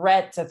a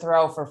threat to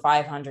throw for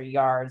 500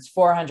 yards,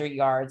 400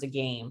 yards a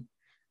game.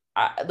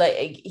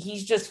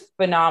 He's just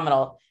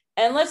phenomenal.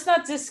 And let's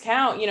not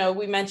discount,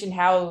 we mentioned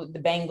how the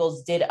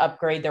Bengals did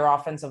upgrade their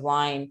offensive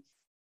line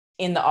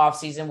in the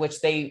offseason, which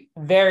they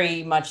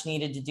very much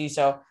needed to do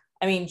so.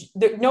 I mean,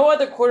 no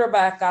other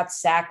quarterback got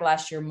sacked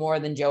last year more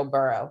than Joe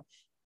Burrow.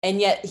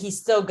 And yet he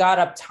still got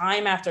up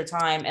time after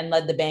time and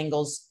led the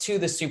Bengals to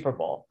the Super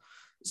Bowl.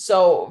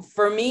 So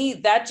for me,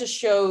 that just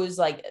shows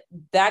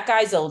that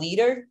guy's a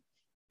leader.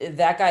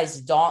 That guy's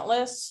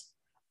dauntless.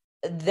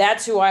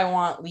 That's who I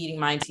want leading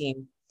my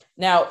team.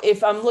 Now,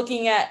 if I'm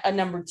looking at a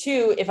number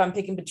 2, if I'm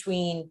picking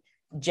between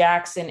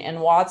Jackson and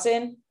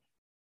Watson,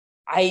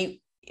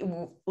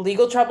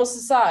 legal troubles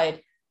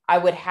aside, I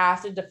would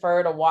have to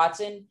defer to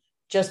Watson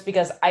just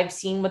because I've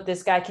seen what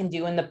this guy can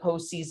do in the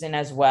postseason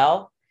as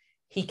well.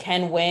 He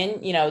can win.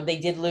 They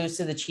did lose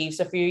to the Chiefs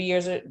a few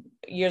years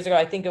ago.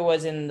 I think it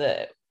was in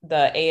the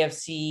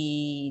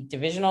AFC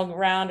divisional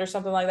round or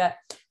something like that,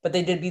 but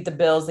they did beat the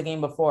Bills the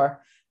game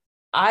before.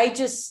 I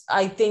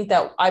think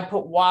that I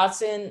put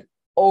Watson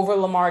over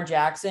Lamar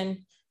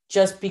Jackson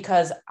just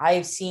because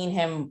I've seen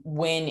him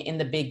win in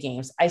the big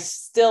games. I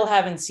still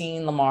haven't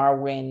seen Lamar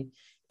win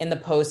in the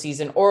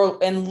postseason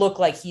and look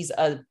like he's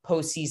a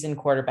postseason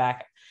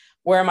quarterback.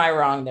 Where am I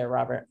wrong there,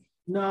 Robert?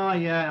 No,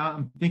 yeah,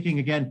 I'm thinking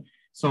again.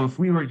 So if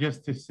we were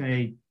just to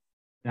say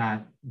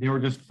that they were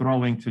just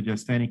throwing to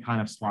just any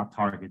kind of slot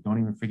target, don't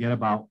even forget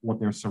about what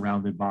they're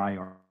surrounded by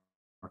or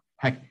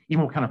heck,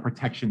 even what kind of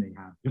protection they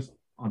have. Just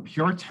on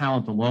pure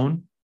talent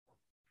alone,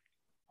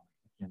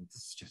 again,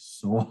 it's just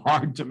so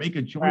hard to make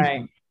a choice.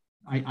 Right.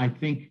 I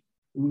think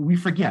we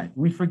forget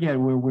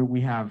where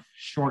we have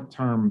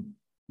short-term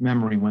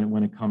memory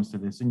when it comes to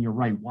this. And you're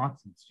right,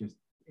 Watson's just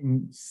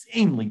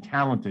insanely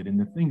talented, and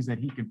the things that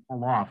he can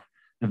pull off,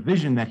 the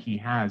vision that he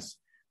has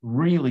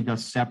really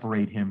does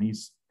separate him.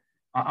 He's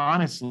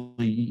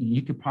honestly,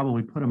 you could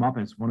probably put him up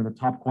as one of the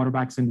top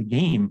quarterbacks in the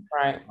game,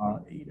 right?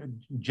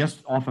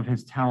 Just off of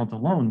his talent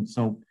alone.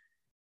 So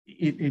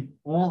it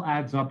all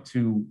adds up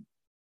to,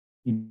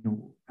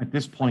 at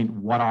this point,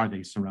 what are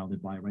they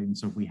surrounded by, right? And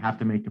so if we have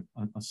to make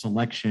a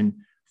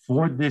selection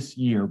for this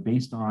year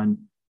based on,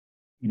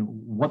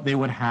 what they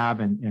would have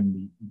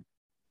and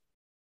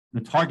the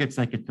targets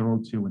they could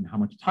throw to and how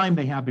much time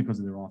they have because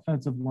of their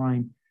offensive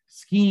line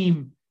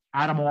scheme,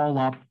 add them all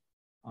up,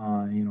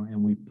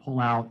 and we pull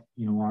out,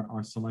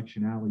 our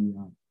selection alley.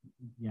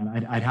 Yeah,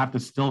 I'd have to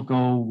still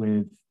go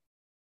with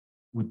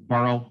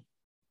Burrow.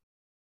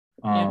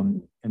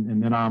 And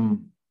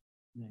then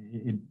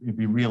it'd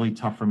be really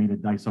tough for me to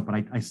dice up,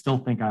 but I still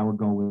think I would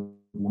go with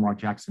Lamar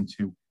Jackson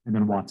 2 and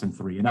then Watson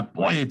 3. And that,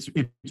 boy, it's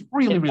really, It's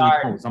really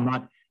hard. close.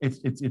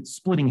 It's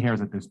splitting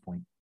hairs at this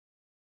point.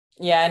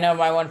 Yeah, I know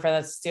my one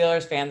friend that's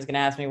Steelers fan is going to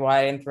ask me why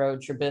I didn't throw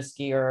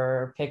Trubisky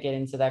or Pickett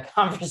into that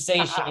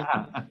conversation,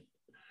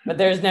 but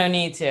there's no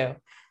need to.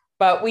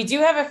 But we do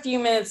have a few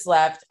minutes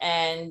left.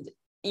 And,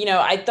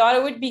 I thought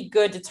it would be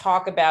good to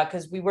talk about,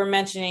 because we were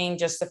mentioning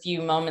just a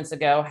few moments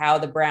ago how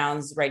the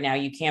Browns right now,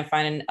 you can't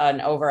find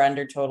an over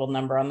under total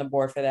number on the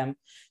board for them.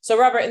 So,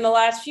 Robert, in the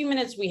last few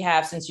minutes we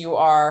have, since you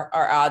are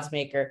our odds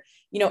maker,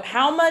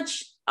 how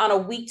much on a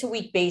week to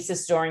week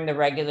basis during the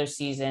regular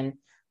season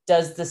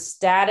does the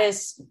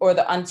status or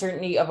the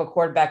uncertainty of a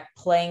quarterback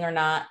playing or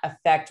not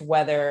affect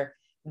whether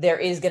there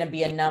is going to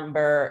be a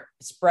number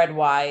spread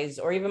wise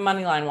or even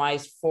money line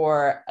wise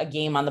for a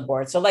game on the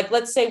board? So, like,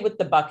 let's say with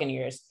the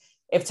Buccaneers,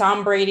 if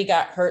Tom Brady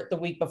got hurt the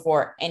week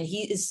before and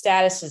his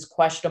status is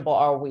questionable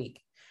all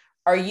week,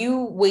 are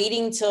you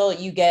waiting till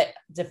you get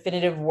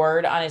definitive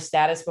word on his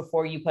status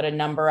before you put a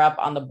number up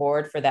on the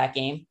board for that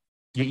game?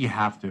 Yeah, you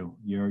have to.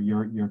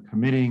 You're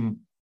committing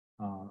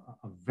a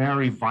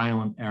very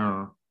violent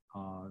error,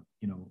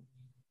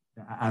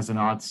 as an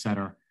odds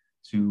setter,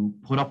 to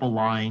put up a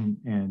line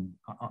and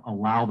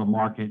allow the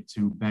market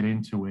to bet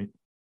into it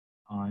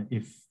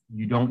if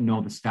you don't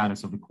know the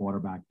status of the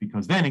quarterback.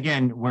 Because then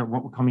again, what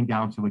we're coming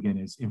down to again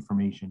is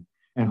information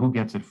and who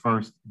gets it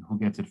first and who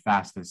gets it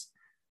fastest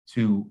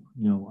to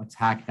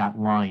attack that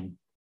line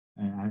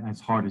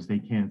as hard as they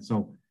can.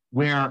 So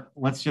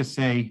let's just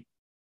say,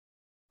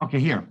 okay,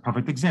 here,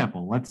 perfect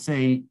example. Let's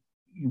say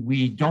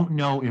we don't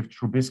know if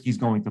Trubisky's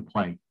going to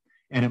play,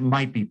 and it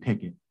might be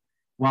Pickett.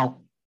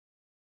 Well,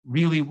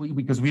 really,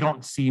 because we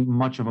don't see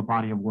much of a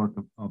body of work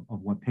of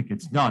what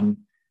Pickett's done,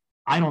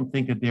 I don't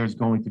think that there's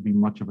going to be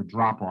much of a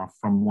drop off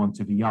from one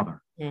to the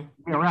other. Yeah.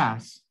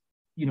 Whereas,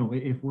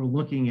 if we're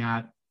looking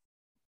at,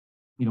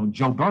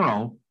 Joe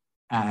Burrow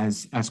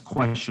as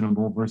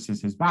questionable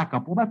versus his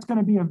backup, well, that's going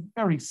to be a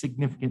very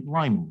significant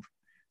line move.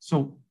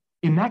 So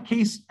in that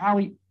case,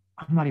 Ali,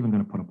 I'm not even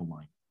going to put up a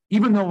line.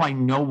 Even though I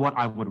know what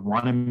I would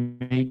want to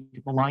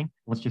make the line,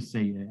 let's just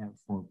say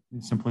for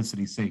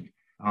simplicity's sake,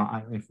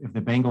 if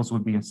the Bengals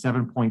would be a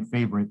 7-point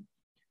favorite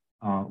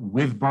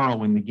with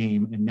Burrow in the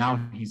game, and now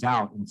he's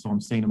out. And so I'm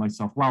saying to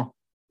myself, well,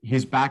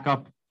 his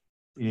backup,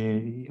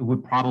 it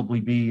would probably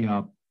be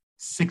a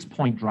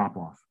 6-point drop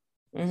off.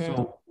 Mm-hmm.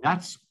 So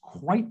that's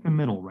quite the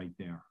middle right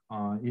there.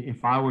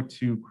 If I were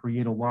to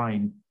create a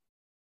line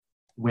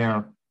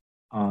where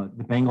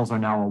the Bengals are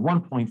now a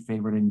 1-point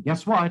favorite, and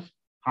guess what?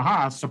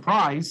 Haha,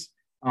 surprise.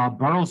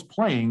 Burrow's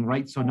playing,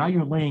 right? So now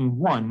you're laying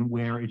 1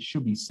 where it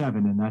should be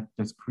 7, and that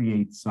just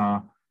creates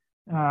an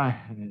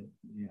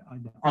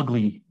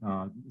ugly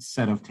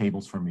set of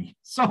tables for me.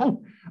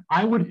 So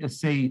I would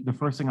say the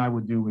first thing I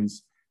would do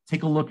is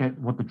take a look at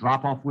what the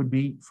drop-off would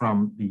be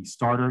from the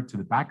starter to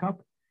the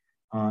backup.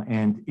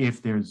 And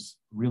if there's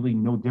really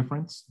no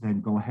difference,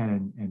 then go ahead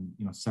and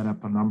set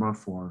up a number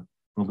for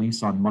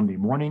release on Monday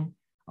morning.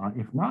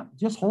 If not,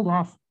 just hold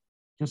off.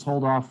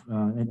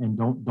 And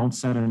don't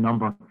set a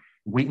number.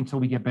 Wait until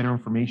we get better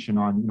information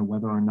on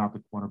whether or not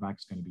the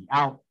quarterback's going to be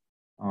out.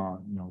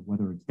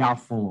 Whether it's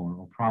doubtful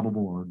or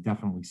probable or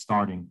definitely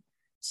starting.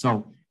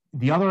 So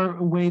the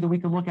other way that we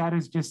could look at it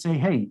is just say,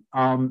 hey,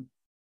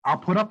 I'll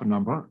put up a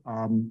number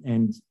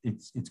and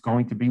it's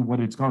going to be what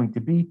it's going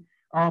to be.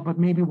 But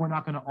maybe we're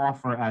not going to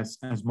offer as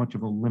much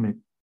of a limit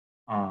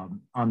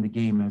on the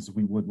game as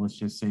we would, let's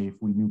just say, if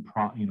we knew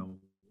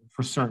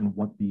for certain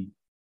what the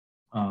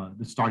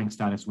starting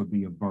status would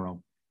be of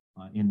Burrow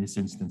in this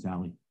instance,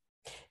 Ali.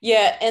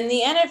 Yeah, and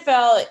the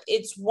NFL,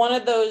 it's one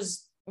of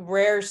those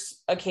rare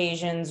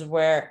occasions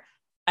where,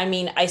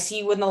 I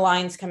see when the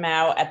lines come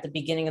out at the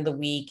beginning of the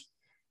week,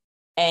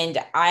 and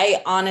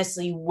I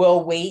honestly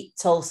will wait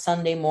till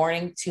Sunday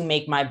morning to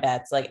make my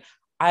bets.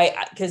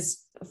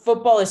 Because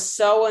football is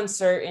so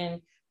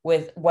uncertain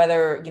with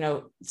whether,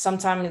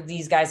 sometimes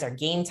these guys are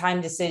game time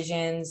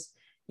decisions.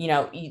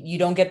 You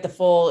don't get the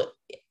full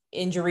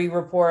injury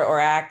report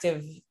or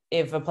active,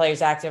 if a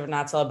player's active or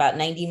not, till about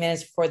 90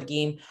 minutes before the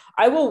game.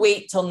 I will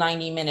wait till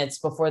 90 minutes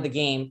before the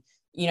game.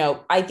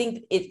 I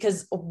think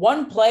because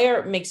one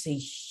player makes a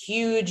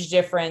huge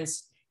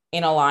difference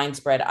in a line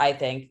spread. I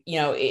think,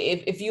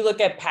 if you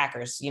look at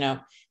Packers,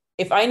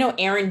 if I know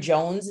Aaron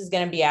Jones is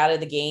going to be out of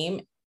the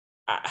game,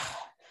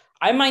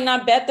 I might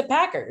not bet the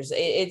Packers.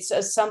 It's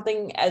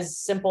something as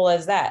simple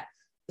as that.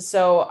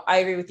 So I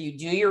agree with you.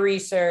 Do your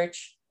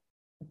research,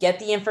 get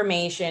the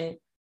information,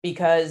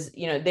 because,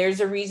 there's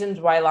a reasons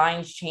why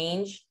lines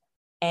change,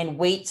 and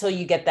wait till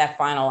you get that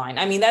final line.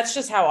 That's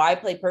just how I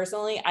play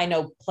personally. I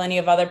know plenty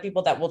of other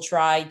people that will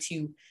try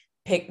to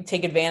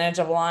take advantage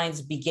of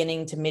lines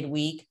beginning to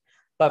midweek.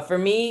 But for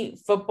me,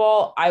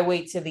 football, I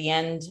wait to the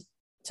end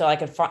till I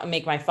can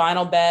make my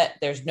final bet.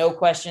 There's no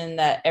question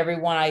that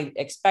everyone I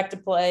expect to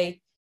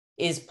play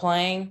is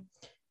playing.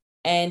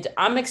 And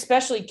I'm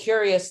especially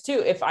curious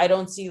too, if I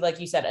don't see, like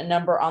you said, a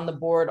number on the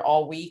board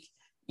all week,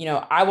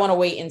 I want to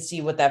wait and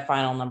see what that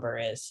final number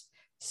is.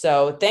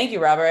 So thank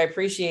you, Robert. I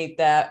appreciate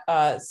that,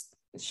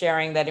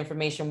 sharing that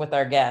information with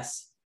our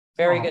guests.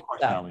 Very good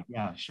stuff. Ellie.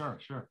 Yeah, sure.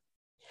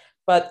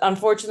 But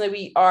unfortunately,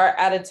 we are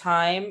out of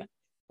time.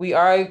 We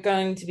are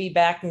going to be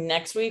back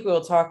next week. We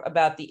will talk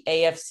about the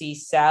AFC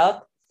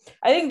South.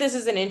 I think this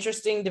is an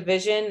interesting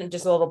division,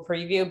 just a little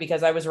preview,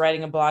 because I was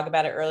writing a blog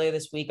about it earlier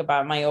this week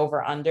about my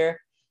over-under.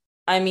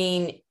 I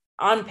mean,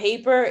 on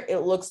paper, it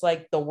looks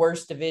like the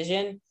worst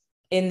division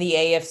in the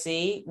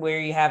AFC, where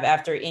you have,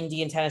 after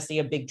Indy and Tennessee,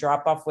 a big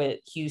drop-off with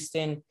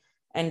Houston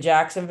and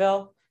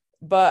Jacksonville.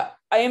 But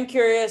I am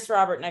curious,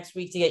 Robert, next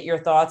week to get your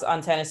thoughts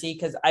on Tennessee,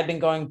 because I've been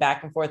going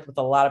back and forth with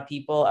a lot of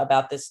people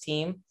about this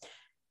team.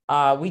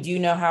 We do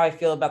know how I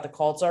feel about the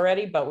Colts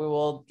already, but we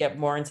will get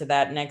more into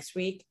that next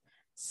week.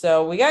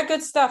 So we got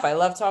good stuff. I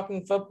love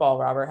talking football,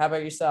 Robert. How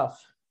about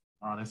yourself?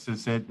 This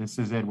is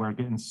it. We're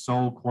getting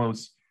so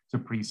close to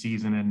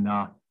preseason,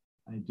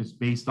 and just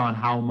based on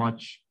how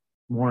much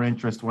more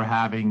interest we're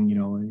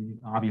having,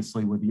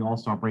 obviously with the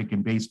All-Star break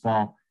in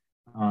baseball,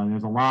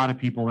 there's a lot of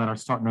people that are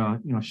starting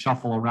to,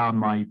 shuffle around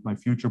my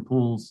future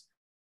pools,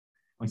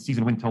 my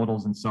season win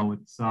totals, and so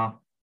it's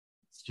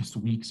just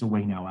weeks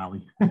away now,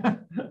 Allie.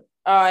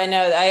 Oh, I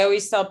know. I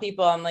always tell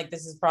people, I'm like,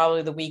 this is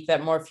probably the week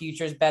that more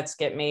futures bets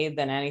get made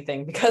than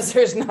anything, because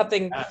there's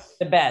nothing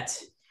to bet.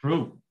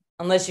 True.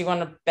 Unless you want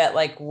to bet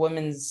like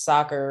women's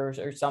soccer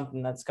or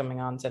something that's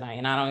coming on tonight.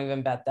 And I don't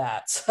even bet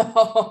that.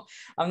 So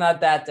I'm not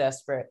that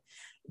desperate.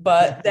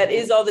 But that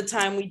is all the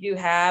time we do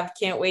have.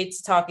 Can't wait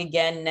to talk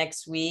again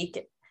next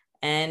week.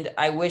 And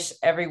I wish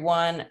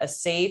everyone a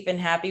safe and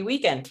happy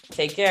weekend.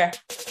 Take care.